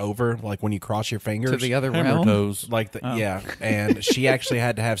cross over, like when you cross your fingers To the other Hammer realm? toes. like yeah, and she actually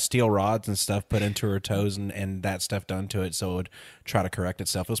had to have steel rods and stuff put into her toes and that stuff done to it so it would try to correct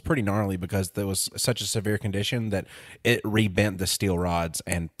itself. It was pretty gnarly because there was such a severe condition that it rebent the steel rods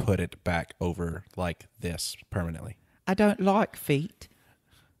and put it back over like this permanently. I don't like feet.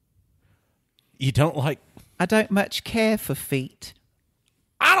 You don't like? I don't much care for feet.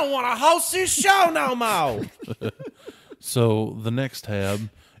 I don't want to host this show no more. So the next tab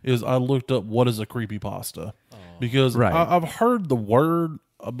is I looked up what is a creepypasta. Because Right. I've heard the word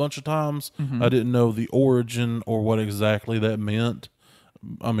a bunch of times. I didn't know the origin or what exactly that meant.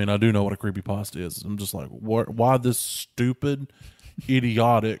 I mean, I do know what a creepypasta is. I'm just like, why this stupid,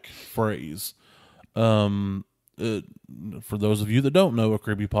 idiotic phrase? For those of you that don't know, a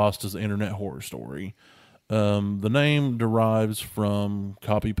creepypasta is an internet horror story. The name derives from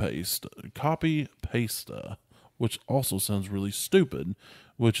copy-pasta, which also sounds really stupid,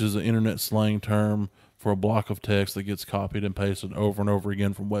 which is an internet slang term for a block of text that gets copied and pasted over and over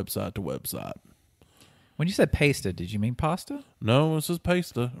again from website to website. When you said pasta, did you mean pasta? No, it says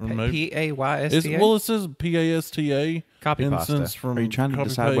pasta. Or maybe P-A-Y-S-T-A? well, it says P-A-S-T-A. Copy pasta. From Are you trying to copy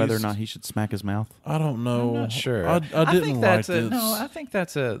decide whether or paste. not he should smack his mouth? I don't know. I'm not sure. I didn't think like that's this. No, I think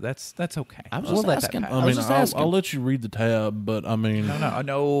that's okay. I was We'll just let that asking. pass. I I mean, was just asking. I'll let you read the tab, but I mean,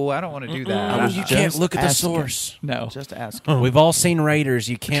 No, I don't want to do that. I was You just can't look at the asking. source. No. Just ask. We've all seen Raiders.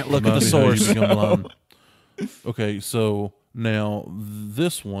 You can't look at the Money, how you source. become blind. Okay, so now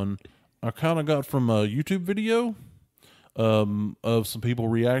this one I kind of got from a YouTube video of some people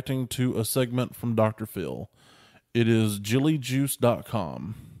reacting to a segment from Dr. Phil. It is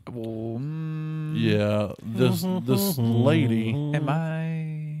jillyjuice.com. Yeah, this lady. Am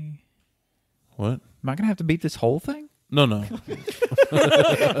I What? going to have to beat this whole thing? No.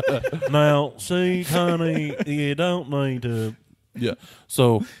 Now, see, honey, you don't need to. Yeah.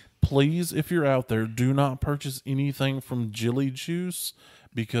 So please, if you're out there, do not purchase anything from Jilly Juice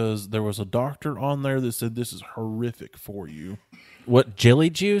because there was a doctor on there that said this is horrific for you. What, Jilly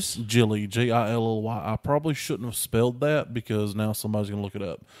Juice? Jilly, Jilly. I probably shouldn't have spelled that because now somebody's going to look it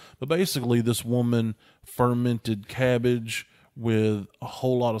up. But basically, this woman fermented cabbage with a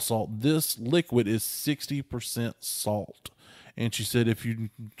whole lot of salt. This liquid is 60% salt. And she said if you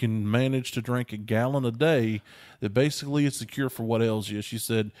can manage to drink a gallon a day, that basically it's the cure for what ails you. She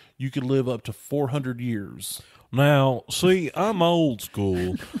said you could live up to 400 years. Now, see, I'm old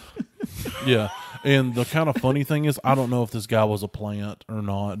school. Yeah. And the kind of funny thing is, I don't know if this guy was a plant or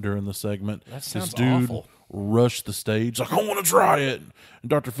not during the segment. That sounds this dude awful. Rushed the stage like, I want to try it. And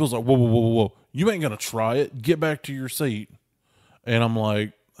Dr. Phil's like, whoa. You ain't going to try it. Get back to your seat. And I'm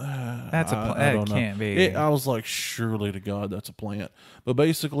like, That's I that don't know. can't be. I was like, surely to God, that's a plant. But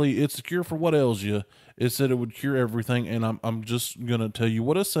basically, it's the cure for what ails you. It said it would cure everything, and I'm just gonna tell you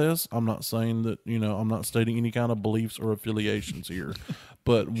what it says. I'm not saying that I'm not stating any kind of beliefs or affiliations here.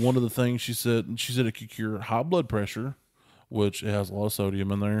 But one of the things she said it could cure high blood pressure, which it has a lot of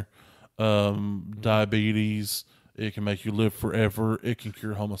sodium in there, diabetes. It can make you live forever. It can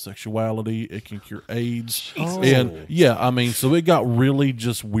cure homosexuality. It can cure AIDS. And yeah, I mean, so it got really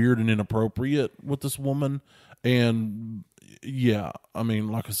just weird and inappropriate with this woman. And yeah, I mean,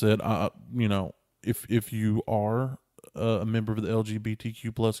 like I said, if you are a member of the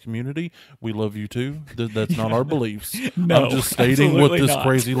LGBTQ plus community, we love you too. That's not our beliefs. No, I'm just stating what this not.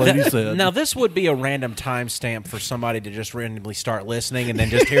 crazy lady said. Now, this would be a random timestamp for somebody to just randomly start listening and then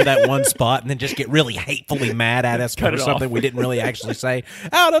just hear that one spot and then just get really hatefully mad at us for something we didn't really actually say.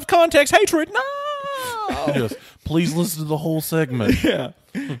 Out of context, hatred, no! Yes. Please listen to the whole segment. Yeah.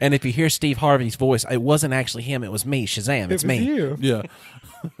 And if you hear Steve Harvey's voice, it wasn't actually him, it was me, Shazam, it's me. You. Yeah.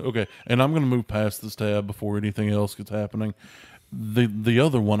 Okay. And I'm going to move past this tab before anything else gets happening. The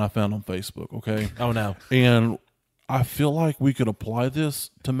other one I found on Facebook, okay? Oh, no. And I feel like we could apply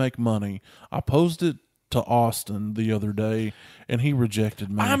this to make money. I posed it to Austin the other day, and he rejected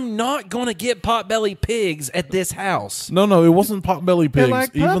me. I'm not going to get potbelly pigs at this house. No, it wasn't potbelly pigs,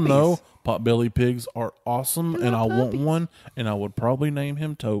 like even puppies. though potbelly pigs are awesome, and I want one, and I would probably name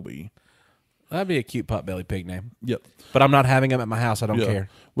him Toby. That'd be a cute potbelly pig name. Yep. But I'm not having them at my house. I don't care.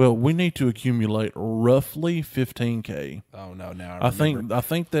 Well, we need to accumulate roughly $15,000. Oh, no, now I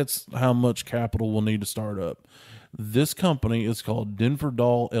think that's how much capital we'll need to start up. This company is called Denver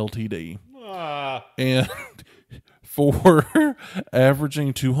Doll Ltd. And for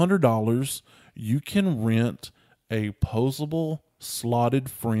averaging $200, you can rent a posable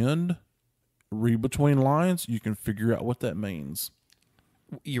slotted friend. Read between lines. You can figure out what that means.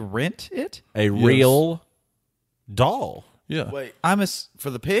 You rent it? A real doll. Yeah. Wait, for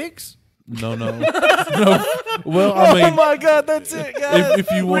the pigs? No. Well, I mean, my God, that's it, guys.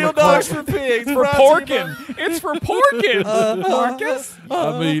 if you want Real to call, dogs for pigs. For porking. It's for porking, Marcus.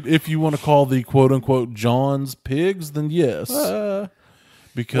 I mean, if you want to call the quote unquote John's pigs, then yes.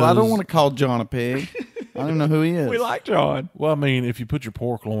 Because Well, I don't want to call John a pig. I don't know who he is. We like John. Well, I mean, if you put your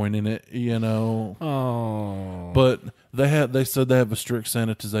pork loin in it, Oh. But they said they have a strict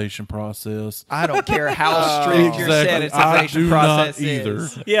sanitization process. I don't care how strict your Exactly. I sanitization do process not either.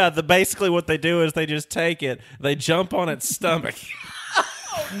 is. Yeah, basically what they do is they just take it, they jump on its stomach.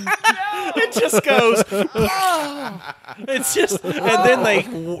 It just goes. It's just, and then they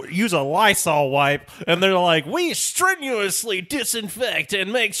use a Lysol wipe, and they're like, "We strenuously disinfect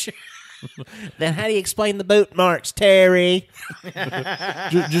and make sure." Then how do you explain the boot marks, Terry?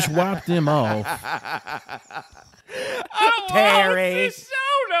 Just wipe them off. Terry.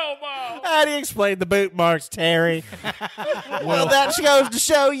 How do you explain the boot marks, Terry? Well, that goes to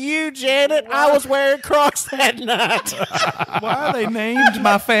show you, Janet. I was wearing Crocs that night. Why are they named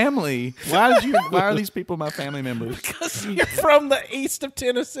my family? Why are these people my family members? Because you're from the east of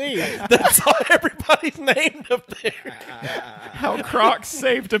Tennessee. That's all everybody's named up there. How Crocs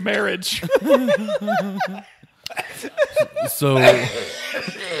saved a marriage. So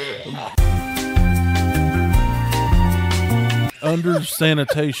under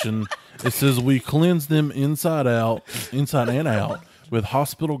sanitation, it says we cleanse them inside and out with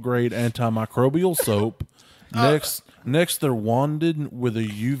hospital grade antimicrobial soap. Next, they're wanded with a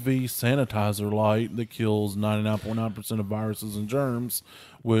UV sanitizer light that kills 99.9% of viruses and germs.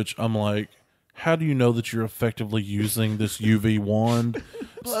 Which I'm like, how do you know that you're effectively using this UV wand?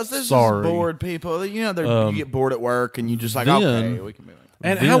 Plus, there's Sorry. just bored people. You get bored at work, and you just like, then- okay, we can move on.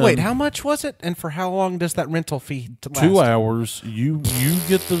 And Then- how much was it? And for how long does that rental fee last? 2 hours. You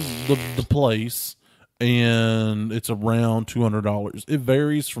get the place, and it's around $200. It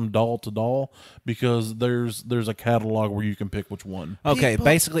varies from doll to doll because there's a catalog where you can pick which one. Okay,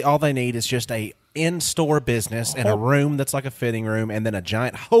 basically all they need is just a in-store business and a room that's like a fitting room, and then a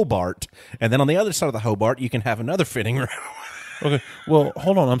giant Hobart, and then on the other side of the Hobart you can have another fitting room. Okay, well,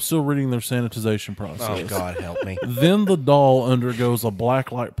 hold on. I'm still reading their sanitization process. Oh, God help me. Then the doll undergoes a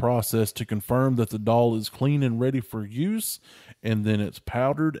blacklight process to confirm that the doll is clean and ready for use, and then it's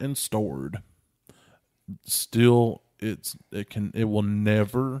powdered and stored. Still, it will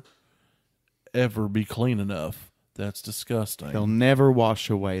never, ever be clean enough. That's disgusting. They'll never wash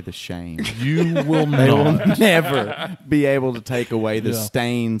away the shame. You will They will not. never be able to take away the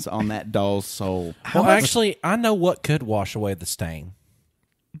stains on that doll's soul. Well, actually, I know what could wash away the stain.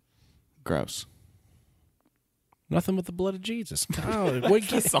 Gross. Nothing but the blood of Jesus. Oh, What's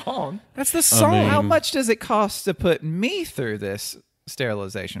the song? that's the song. mean- How much does it cost to put me through this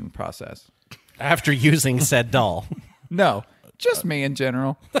sterilization process? After using said doll. No, just me in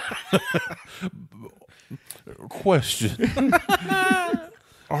general. Question.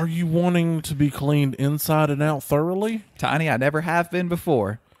 Are you wanting to be cleaned inside and out thoroughly? Tiny, I never have been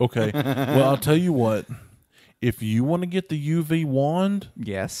before. Okay. Well, I'll tell you what. If you want to get the UV wand,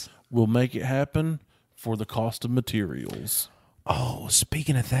 Yes. we'll make it happen for the cost of materials. Oh,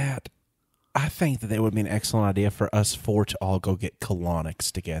 speaking of that, I think that it would be an excellent idea for us four to all go get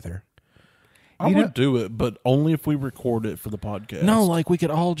colonics together. I would do it, but only if we record it for the podcast. No, like we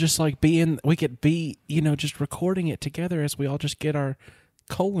could all just like we could be, just recording it together as we all just get our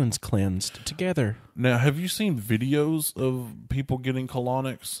colons cleansed together. Now, have you seen videos of people getting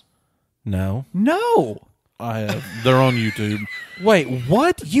colonics? No. No. I have. They're on YouTube. Wait,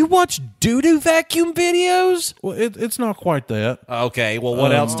 what? You watch doo-doo vacuum videos? Well, it's not quite that. Okay, well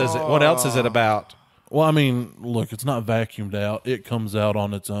what else is it about? Well, I mean, look, it's not vacuumed out. It comes out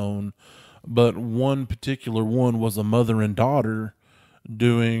on its own. But one particular one was a mother and daughter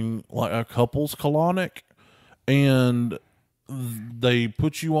doing like a couple's colonic, and they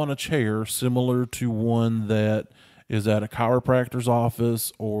put you on a chair similar to one that is at a chiropractor's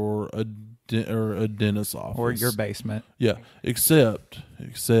office or a dentist's office. Or your basement. Yeah, except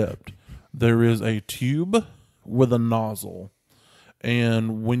there is a tube with a nozzle,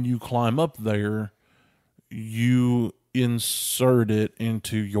 and when you climb up there, you insert it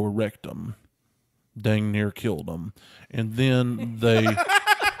into your rectum. Dang near killed them. And then they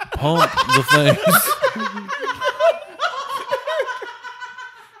pump the things.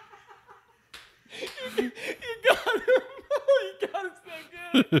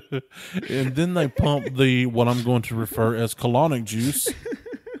 And then they pump what I'm going to refer as colonic juice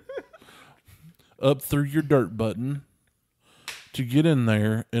up through your dirt button to get in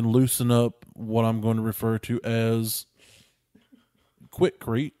there and loosen up what I'm going to refer to as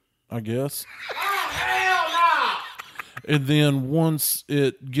Quickcrete, I guess. And then once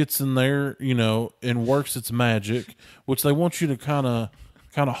it gets in there, and works its magic, which they want you to kind of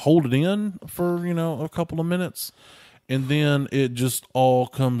hold it in for, a couple of minutes, and then it just all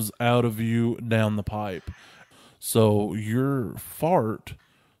comes out of you down the pipe. So your fart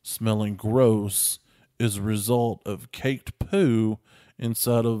smelling gross is a result of caked poo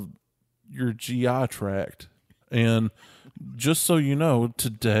inside of your GI tract. And just so you know,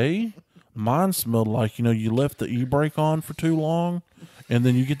 today mine smelled like, you left the e-brake on for too long and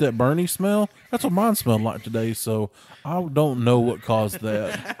then you get that burny smell. That's what mine smelled like today. So I don't know what caused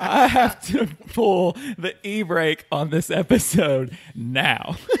that. I have to pull the e-brake on this episode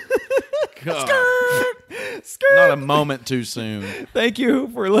now. Skirt. Not a moment too soon. Thank you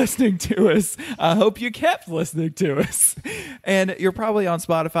for listening to us. I hope you kept listening to us. And you're probably on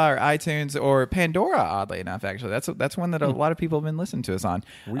Spotify or iTunes or Pandora, oddly enough, actually. That's one that a lot of people have been listening to us on.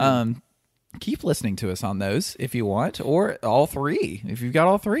 Keep listening to us on those if you want, or all three. If you've got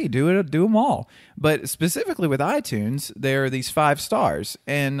all three, do them all. But specifically with iTunes, there are these 5 stars.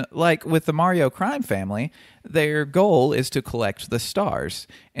 And like with the Mario crime family, their goal is to collect the stars,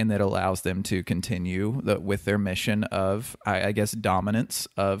 and that allows them to continue with their mission of, I guess, dominance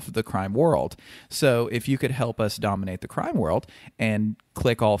of the crime world. So if you could help us dominate the crime world and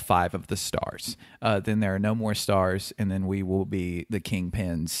click all 5 of the stars, then there are no more stars, and then we will be the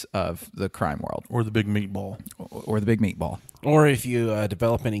kingpins of the crime world. Or the big meatball. Or the big meatball. Or if you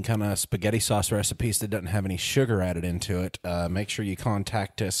develop any kind of spaghetti sauce recipes that doesn't have any sugar added into it, make sure you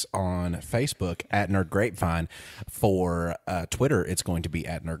contact us on Facebook at Nerd Grapevine. For Twitter, it's going to be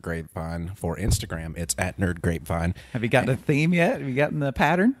at Nerd Grapevine. For Instagram, it's at Nerd Grapevine. Have you gotten a theme yet? Have you gotten the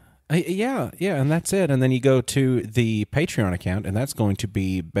pattern? Yeah, and that's it. And then you go to the Patreon account, and that's going to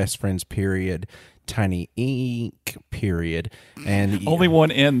be Best Friends period Tiny Ink period. And only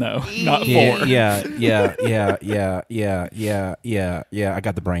one N though, not four. Yeah. I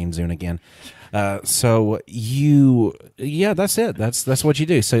got the brain zone again. That's it. That's what you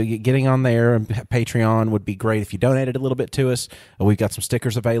do. So getting on there, Patreon would be great if you donated a little bit to us. We've got some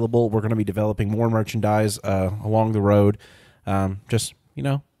stickers available. We're going to be developing more merchandise along the road. Just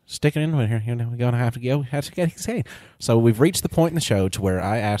stick it in here. We're going to have to get insane. So we've reached the point in the show to where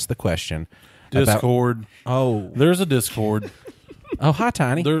I asked the question. Discord. There's a Discord. Oh, hi,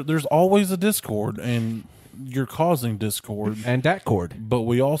 Tiny. There's always a Discord, and you're causing discord. And Datcord. But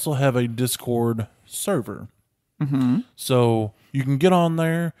we also have a Discord server. Mm-hmm. So you can get on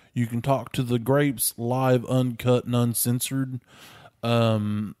there. You can talk to the Grapes live, uncut, and uncensored.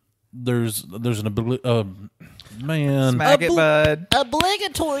 There's an Smack it, bud.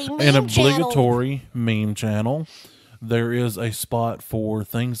 obligatory meme channel. There is a spot for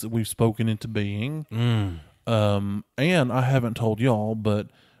things that we've spoken into being. And I haven't told y'all, but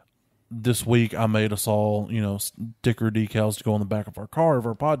this week I made us all, sticker decals to go on the back of our car of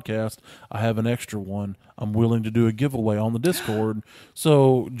our podcast. I have an extra one. I'm willing to do a giveaway on the Discord.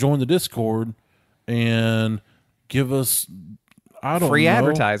 So join the Discord and give us, free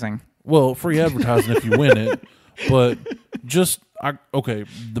advertising. Well, free advertising if you win it. But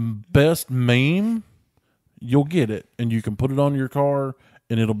the best meme, you'll get it, and you can put it on your car,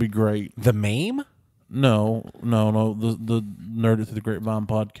 and it'll be great. The meme? No. The Nerd It Through the Grapevine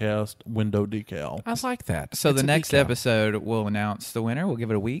podcast window decal. I like that. So It's the a next decal. episode, we'll announce the winner. We'll give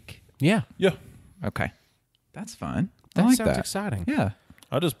it a week. Yeah. Yeah. Okay. That's fun. That I like sounds that. exciting. Yeah.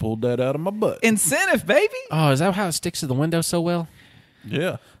 I just pulled that out of my butt. Incentive, baby. Oh, is that how it sticks to the window so well?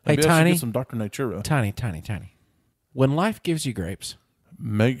 Yeah. Hey, Maybe I should Tiny. get some Dr. Natura. Tiny. When life gives you grapes,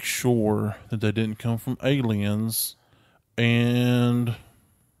 Make sure that they didn't come from aliens and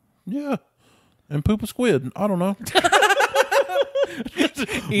poop a squid. I don't know.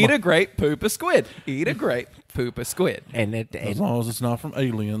 Eat a grape, poop a squid. Eat a grape, poop a squid. As long as it's not from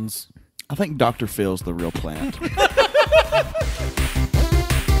aliens. I think Dr. Phil's the real plant.